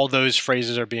 All those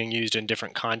phrases are being used in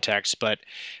different contexts, but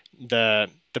the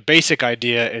basic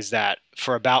idea is that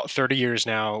for about 30 years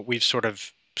now, we've sort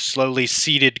of slowly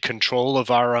ceded control of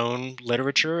our own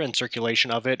literature and circulation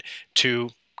of it to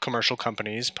commercial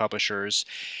companies, publishers.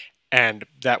 And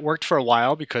that worked for a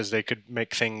while because they could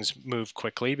make things move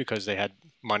quickly because they had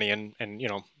money and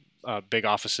big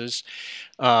offices.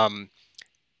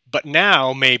 But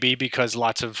now maybe because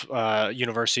lots of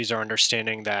universities are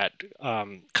understanding that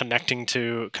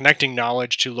connecting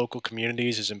knowledge to local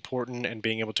communities is important and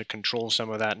being able to control some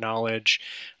of that knowledge.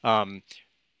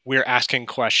 We're asking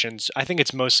questions. I think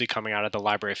it's mostly coming out of the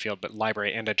library field, but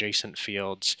library and adjacent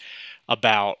fields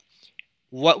about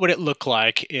what would it look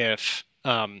like if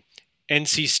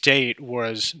NC State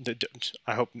was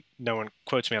I hope no one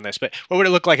quotes me on this, but what would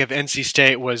it look like if NC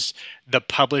State was the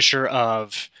publisher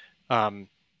of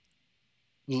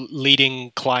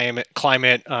leading climate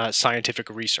scientific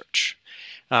research,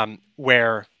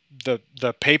 where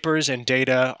the papers and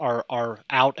data are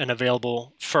out and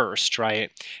available first, right?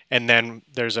 And then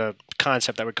there's a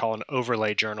concept that we call an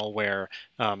overlay journal where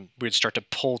we'd start to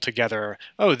pull together,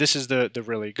 oh, this is the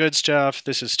really good stuff,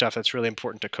 this is stuff that's really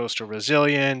important to coastal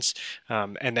resilience,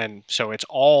 and then so it's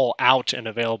all out and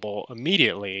available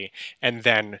immediately, and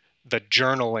then the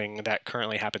journaling that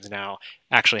currently happens now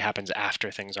actually happens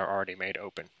after things are already made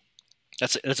open.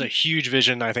 That's a huge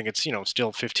vision. I think it's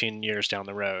still 15 years down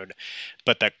the road,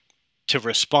 but that to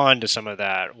respond to some of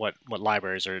that, what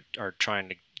libraries are trying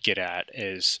to get at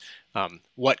is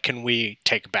what can we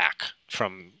take back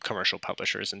from commercial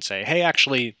publishers and say, hey,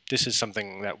 actually, this is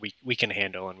something that we can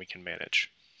handle and we can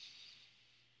manage.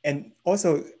 And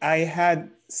also, I had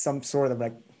some sort of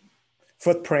like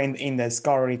footprint in the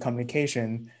scholarly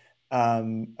communication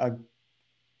a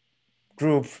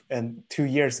group, and 2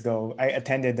 years ago I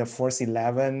attended the Force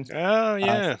 11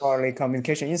 Scholarly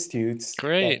Communication Institute.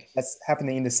 Great. That's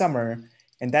happening in the summer,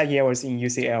 and that year was in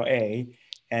UCLA,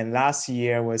 and last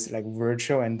year was like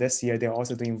virtual, and this year they're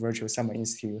also doing virtual summer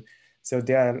institute. So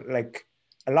there are like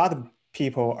a lot of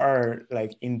people are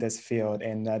like in this field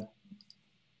and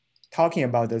talking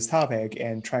about this topic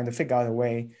and trying to figure out a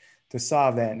way to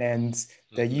solve that. And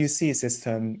the UC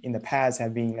system in the past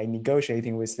have been like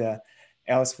negotiating with the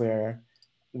elsewhere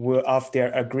of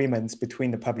their agreements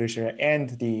between the publisher and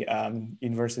the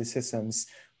university systems,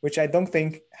 which I don't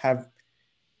think have,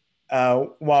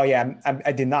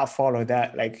 I did not follow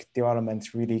that like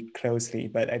development really closely,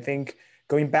 but I think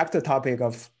going back to the topic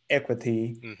of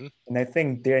equity, and I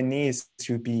think there needs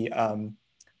to be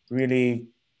really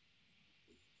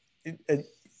a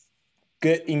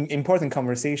good, important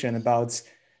conversation about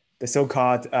the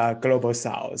so-called global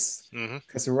south,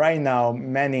 because right now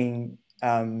many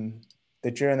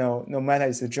the journal, no matter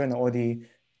it's the journal or the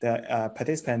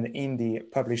participant in the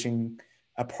publishing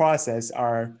process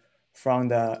are from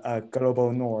the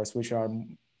global north, which are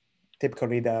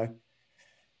typically the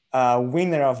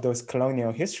winner of those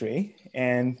colonial history,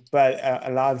 but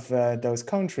a lot of those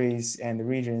countries and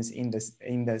regions in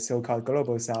the so-called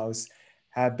global south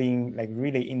have been like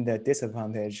really in the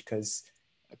disadvantage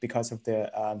because of the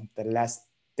less,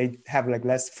 they have like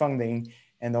less funding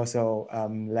and also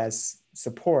less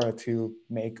support to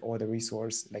make all the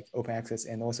resource like open access,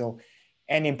 and also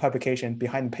any publication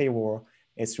behind the paywall,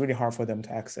 it's really hard for them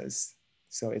to access.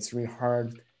 So it's really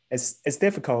hard. It's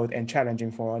difficult and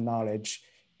challenging for knowledge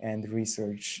and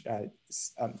research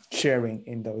sharing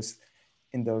in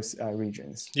those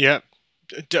regions. Yeah,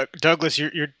 Douglas,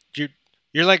 you're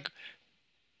like,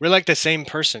 we're like the same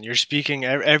person. You're speaking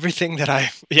everything that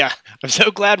I. Yeah, I'm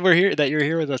so glad we're here, that you're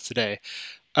here with us today.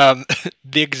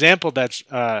 The example that's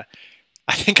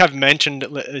I think I've mentioned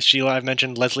Sheila. I've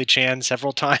mentioned Leslie Chan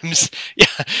several times.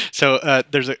 Yeah. So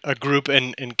there's a group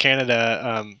in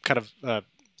Canada, kind of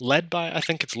led by, I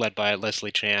think it's led by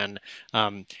Leslie Chan,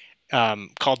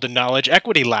 called the Knowledge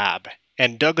Equity Lab.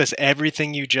 And Douglas,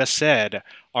 everything you just said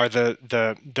are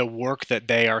the work that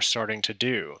they are starting to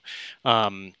do.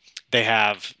 They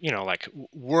have, like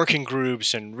working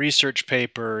groups and research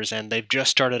papers, and they've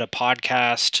just started a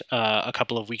podcast a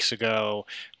couple of weeks ago.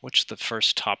 Which the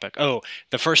first topic? Oh,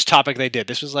 the first topic they did.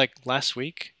 This was like last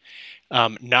week.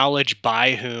 Knowledge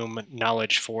by whom,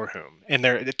 knowledge for whom, and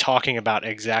they're talking about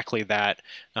exactly that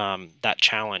that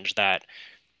challenge. That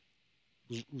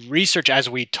research, as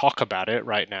we talk about it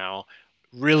right now,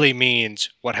 really means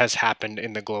what has happened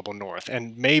in the global north,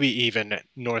 and maybe even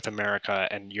North America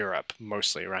and Europe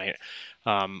mostly, right?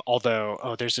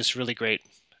 Although, there's this really great,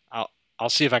 I'll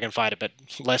see if I can find it, but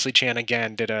Leslie Chan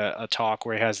again did a talk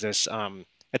where he has this,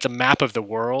 it's a map of the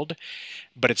world,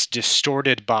 but it's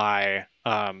distorted by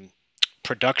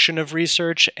production of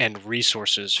research and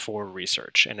resources for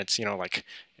research. And it's, like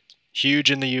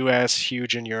huge in the US,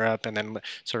 huge in Europe, and then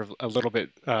sort of a little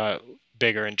bit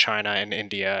bigger in China and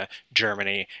India,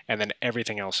 Germany, and then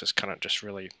everything else is kind of just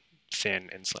really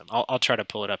thin and slim. I'll try to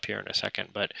pull it up here in a second,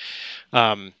 but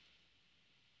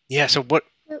yeah. So what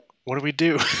do we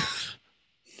do?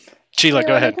 Sheila,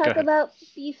 go ahead. Want to talk about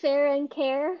be fair and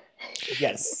care?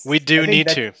 Yes, we do need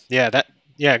to.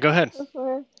 Yeah, go ahead.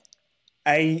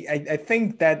 I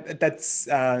think that's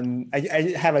I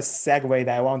have a segue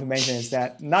that I want to mention, is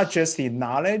that not just the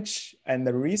knowledge and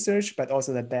the research, but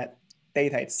also that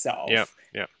data itself. Yeah.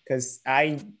 Because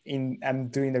I'm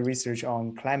doing the research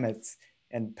on climate,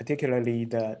 and particularly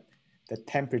the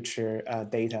temperature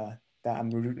data that I'm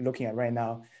looking at right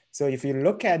now. So if you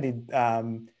look at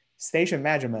the station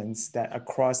measurements that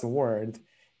across the world,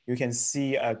 you can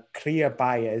see a clear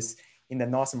bias in the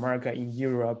North America, in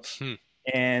Europe.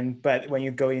 But when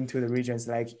you go into the regions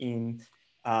like in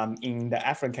the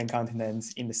African continent,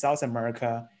 in the South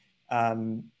America,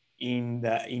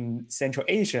 in Central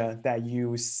Asia, that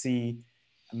you see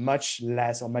much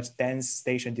less or much dense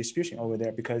station distribution over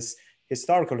there, because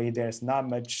historically there's not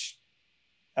much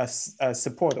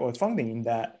support or funding in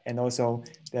that, and also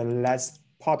they're less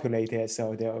populated,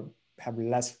 so they'll have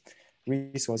less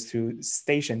resource to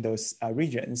station those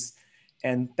regions.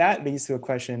 And that leads to a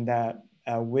question that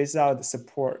without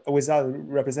support, without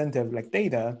representative like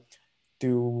data,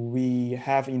 do we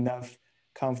have enough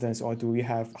confidence, or do we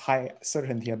have high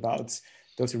certainty about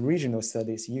those regional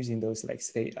studies using those like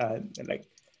state like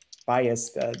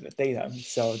biased data?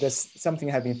 So that's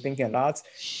something I've been thinking a lot.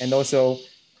 And also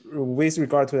with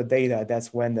regard to the data,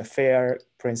 that's when the FAIR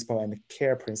principle and the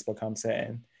CARE principle comes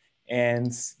in.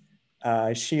 And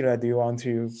Sheila, do you want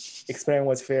to explain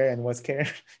what's FAIR and what's CARE?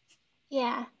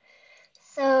 Yeah.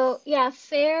 So yeah,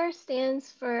 FAIR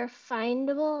stands for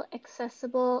findable,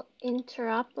 accessible,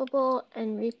 interoperable,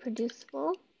 and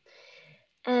reproducible.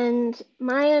 And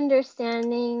my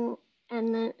understanding,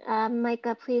 and then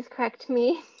Micah, please correct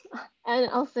me, and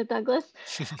also Douglas,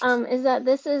 is that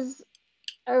this is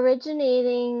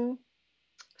originating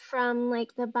from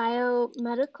like the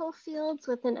biomedical fields,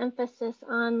 with an emphasis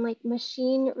on like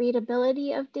machine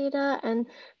readability of data and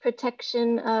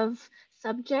protection of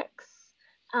subjects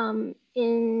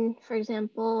in, for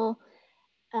example,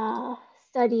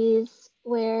 studies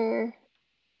where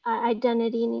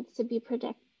identity needs to be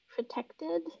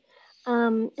protected.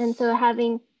 And so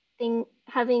having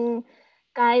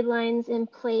guidelines in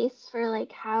place for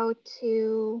like how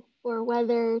to or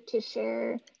whether to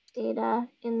share data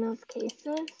in those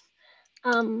cases.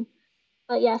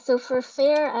 But yeah, so for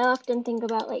FAIR, I often think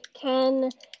about like, can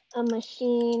a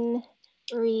machine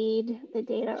read the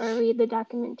data or read the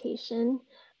documentation?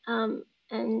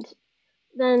 And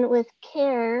Then with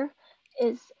CARE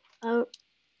is a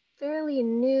fairly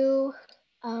new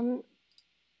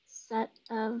set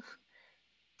of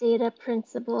data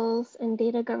principles and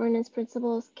data governance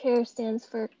principles. CARE stands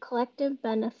for collective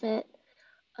benefit,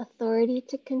 authority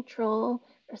to control,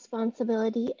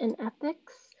 responsibility, and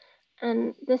ethics.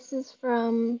 And this is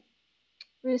from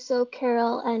Russo,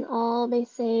 Carroll, and all. They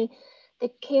say the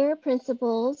CARE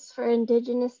principles for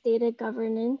Indigenous data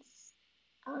governance,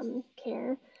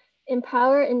 CARE,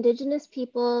 empower Indigenous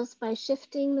peoples by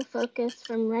shifting the focus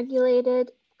from regulated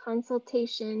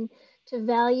consultation to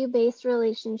value-based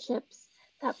relationships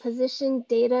that position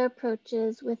data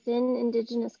approaches within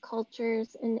Indigenous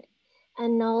cultures and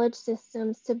knowledge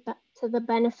systems to the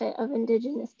benefit of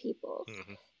Indigenous peoples.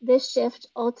 Mm-hmm. This shift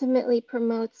ultimately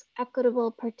promotes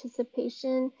equitable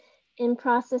participation in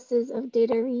processes of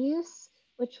data reuse,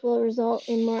 which will result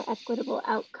in more equitable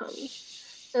outcomes.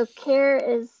 So CARE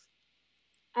is,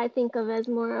 I think of as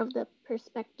more of the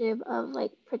perspective of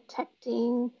like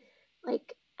protecting,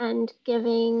 like, and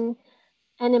giving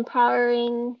and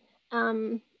empowering,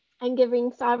 and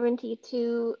giving sovereignty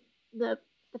to the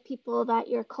people that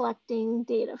you're collecting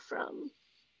data from.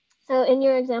 So in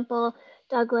your example,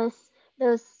 Douglas,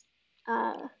 those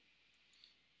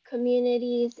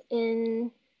communities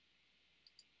in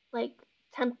like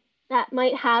that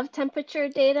might have temperature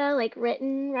data, like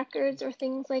written records or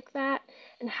things like that,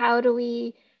 and how do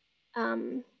we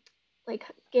like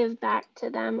give back to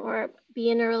them or be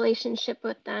in a relationship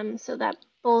with them so that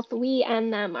both we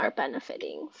and them are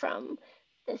benefiting from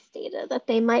this data that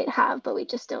they might have, but we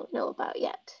just don't know about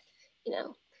yet, you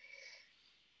know?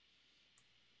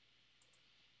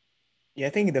 Yeah, I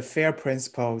think the FAIR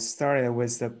principle started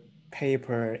with the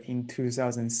paper in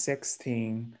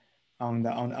 2016 on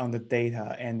the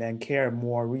data, and then CARE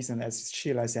more recent, as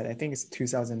Sheila said, I think it's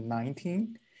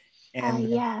 2019. And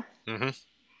Yeah. Mm-hmm.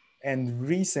 and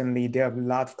recently there are a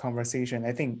lot of conversation,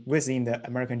 I think, within the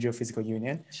American Geophysical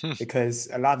Union, because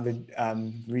a lot of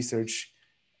the research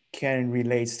can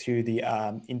relate to the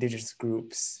indigenous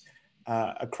groups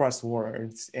across the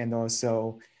world, and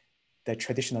also the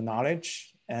traditional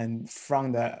knowledge and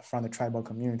from the tribal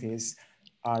communities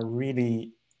are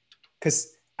really,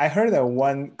 because I heard that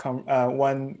one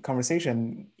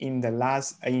conversation in the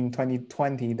last in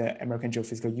 2020 the American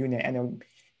Geophysical Union annual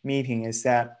meeting is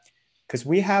that because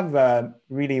we have a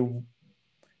really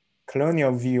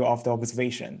colonial view of the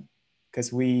observation,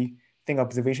 because we think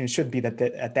observation should be the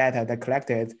data that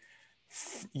collected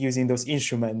using those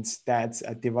instruments that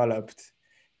are developed.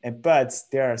 But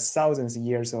there are thousands of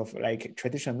years of like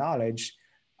traditional knowledge,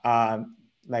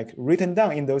 like written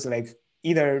down in those, like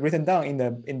either written down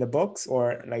in the books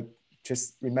or like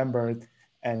just remembered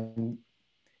and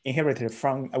inherited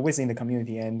from within the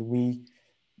community, and we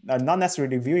are not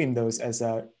necessarily viewing those as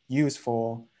a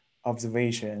useful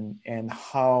observation. And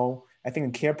how I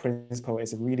think the CARE principle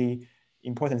is a really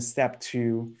important step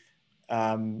to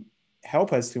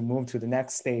help us to move to the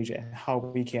next stage, and how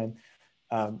we can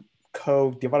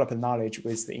co-develop the knowledge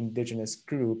with the indigenous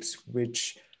groups,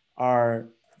 which are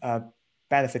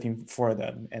benefiting for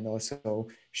them, and also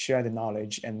share the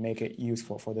knowledge and make it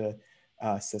useful for the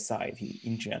society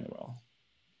in general.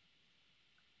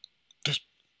 Just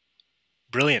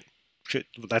brilliant.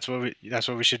 That's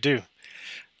what we should do.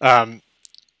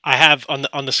 I have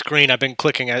on the screen. I've been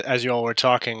clicking as you all were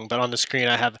talking, but on the screen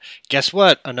I have, guess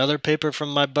what? Another paper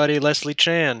from my buddy Leslie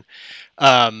Chan,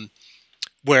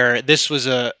 where this was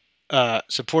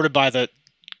supported by the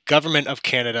government of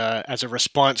Canada as a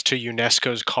response to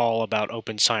UNESCO's call about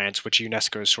open science, which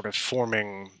UNESCO is sort of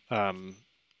forming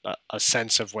a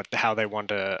sense of how they want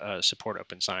to support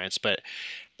open science. But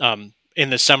in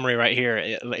the summary right here,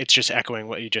 it's just echoing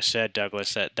what you just said,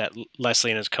 Douglas, that Leslie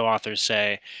and his co-authors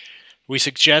say. We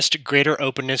suggest greater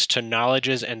openness to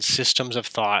knowledges and systems of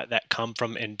thought that come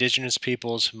from indigenous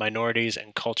peoples, minorities,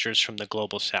 and cultures from the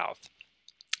global south.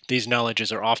 These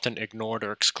knowledges are often ignored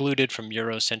or excluded from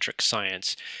Eurocentric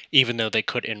science, even though they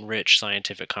could enrich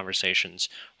scientific conversations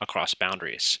across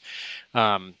boundaries.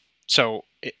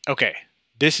 Okay,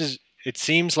 it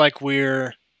seems like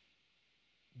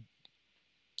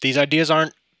these ideas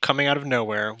aren't coming out of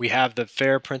nowhere. We have the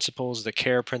FAIR principles, the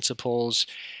CARE principles,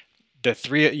 the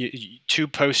two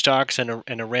postdocs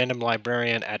and a random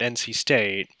librarian at NC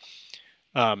State.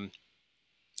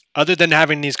 Other than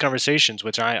having these conversations,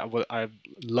 which I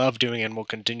love doing and will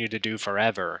continue to do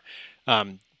forever,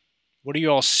 what do you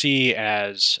all see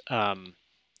as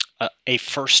a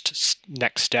first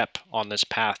next step on this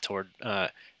path toward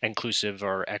inclusive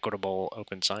or equitable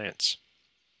open science?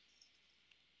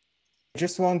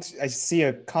 just I see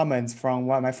a comment from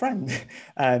one of my friends,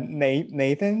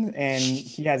 Nathan, and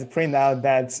he has printed out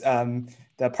that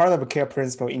the part of a care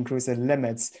principle includes the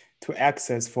limits to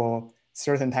access for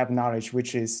certain type of knowledge,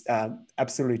 which is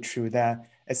absolutely true. That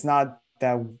it's not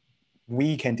that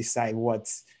we can decide what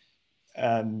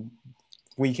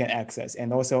we can access.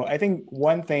 And also, I think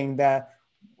one thing that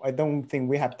I don't think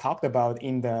we have talked about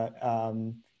in the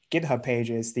GitHub page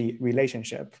is the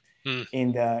relationship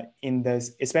in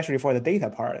the especially for the data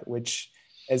part, which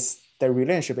is the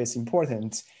relationship is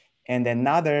important. And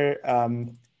another,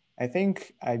 I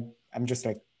think I'm just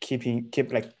like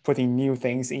keep like putting new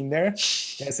things in there.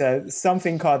 There's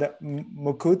something called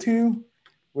Mukutu,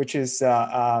 which is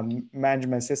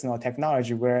management system or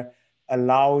technology where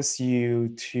allows you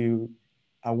to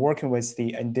working with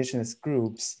the indigenous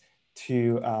groups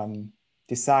to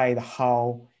decide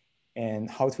how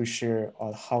to share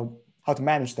or how to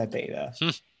manage that data.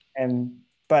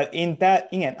 But in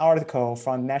an article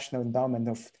from National Endowment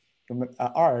of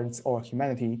Arts or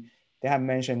Humanity, they have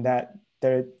mentioned that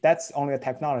that's only a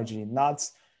technology, not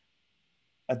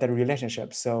the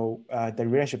relationship. So the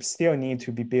relationship still need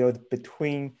to be built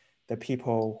between the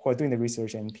people who are doing the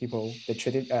research and people,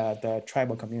 the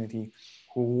tribal community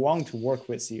who want to work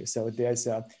with you. So there's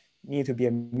a need to be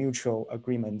a mutual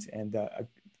agreement and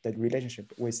the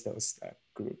relationship with those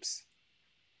groups.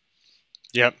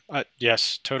 Yep.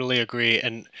 Yes, totally agree.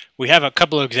 And we have a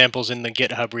couple of examples in the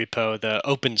GitHub repo, the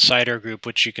Open Cider group,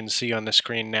 which you can see on the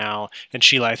screen now. And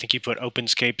Sheila, I think you put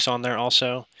OpenScapes on there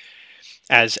also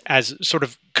as sort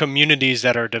of communities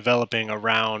that are developing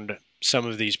around some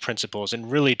of these principles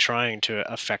and really trying to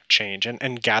affect change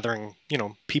and gathering,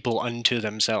 people unto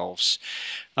themselves.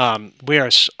 We are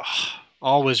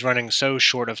always running so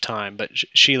short of time, but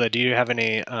Sheila, do you have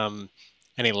any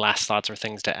last thoughts or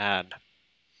things to add?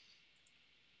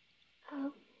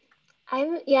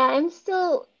 I'm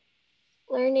still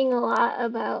learning a lot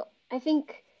about, I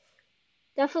think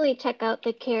definitely check out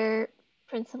the care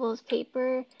principles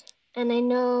paper. And I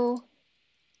know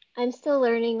I'm still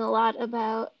learning a lot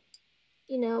about,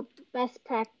 best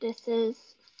practices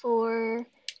for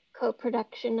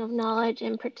co-production of knowledge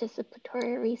and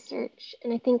participatory research.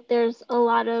 And I think there's a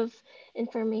lot of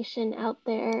information out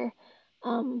there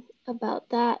about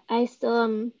that. I still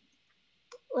am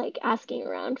like asking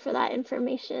around for that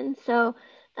information. So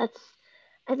that's,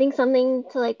 I think, something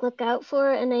to like look out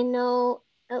for. And I know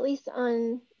at least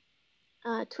on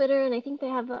Twitter, and I think they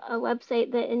have a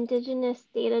website, the Indigenous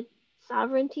Data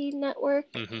Sovereignty Network.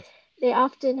 They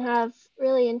often have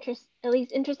really at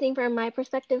least interesting from my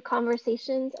perspective,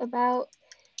 conversations about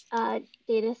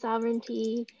data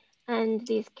sovereignty and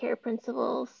these care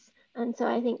principles. And so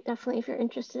I think definitely if you're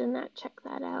interested in that, check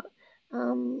that out.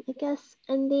 I guess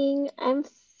ending, I'm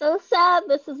so sad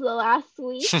this is the last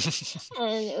week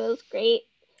and it was great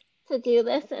to do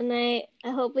this, and I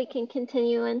hope we can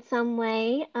continue in some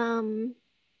way, and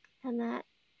that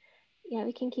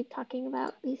we can keep talking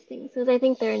about these things because I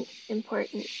think they're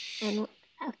important, and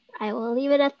I will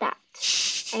leave it at that.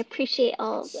 I appreciate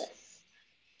all of this.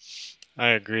 I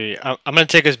agree. I'm going to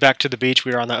take us back to the beach.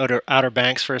 We were on the Outer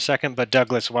Banks for a second, but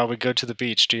Douglas, while we go to the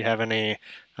beach, do you have any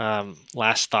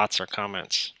last thoughts or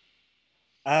comments?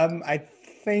 I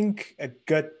think a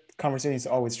good conversation is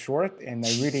always short, and I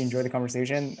really enjoy the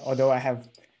conversation. Although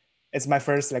it's my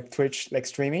first like Twitch like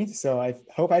streaming, so I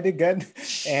hope I did good.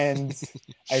 And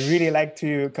I really like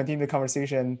to continue the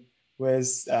conversation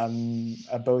with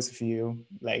both of you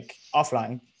like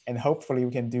offline, and hopefully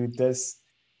we can do this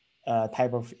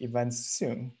type of events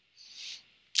soon.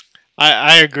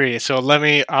 I agree. So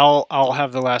I'll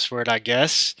have the last word, I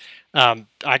guess.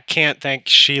 I can't thank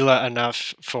Sheila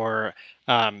enough for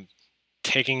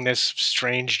taking this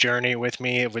strange journey with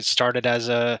me. It was started as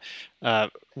a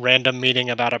random meeting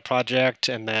about a project,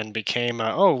 and then became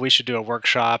we should do a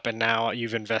workshop, and now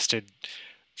you've invested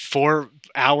 4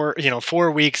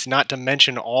 weeks, not to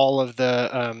mention all of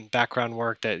the background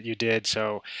work that you did.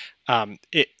 So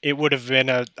it would have been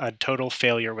a total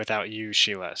failure without you,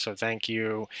 Sheila. So thank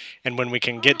you. And when we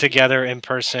can get together in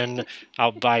person,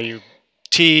 I'll buy you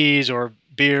teas or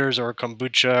beers or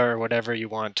kombucha or whatever you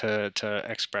want to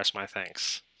express my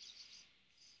thanks.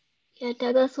 Yeah,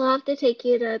 Douglas, we'll have to take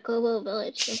you to Global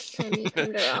Village next time you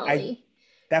come to Raleigh.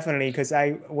 Definitely, because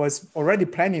I was already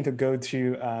planning to go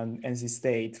to NC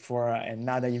State for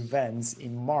another event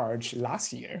in March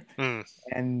last year.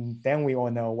 And then we all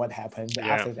know what happened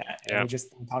after that. And we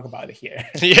just don't talk about it here.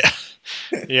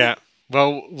 Yeah.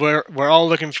 Well, we're all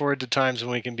looking forward to times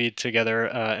when we can be together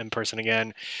in person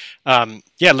again.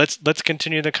 Let's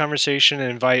continue the conversation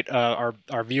and invite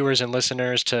our viewers and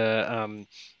listeners to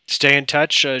stay in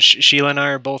touch. Sheila and I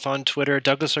are both on Twitter.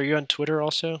 Douglas, are you on Twitter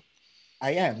also?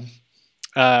 I am.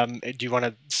 Do you want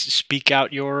to speak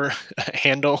out your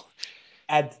handle?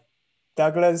 At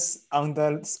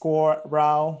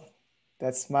Douglas_Rao.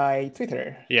 That's my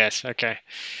Twitter. Yes. Okay.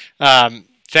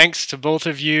 Thanks to both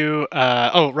of you.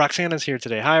 Roxana's here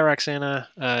today. Hi, Roxana.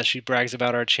 She brags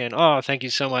about our channel. Oh, thank you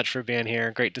so much for being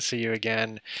here. Great to see you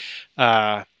again.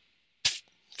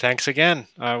 Thanks again.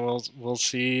 We'll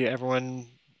see everyone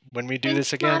when we do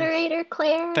this again. Moderator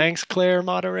Claire. Thanks, Claire,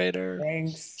 moderator.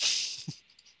 Thanks.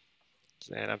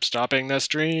 And I'm stopping the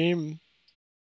stream.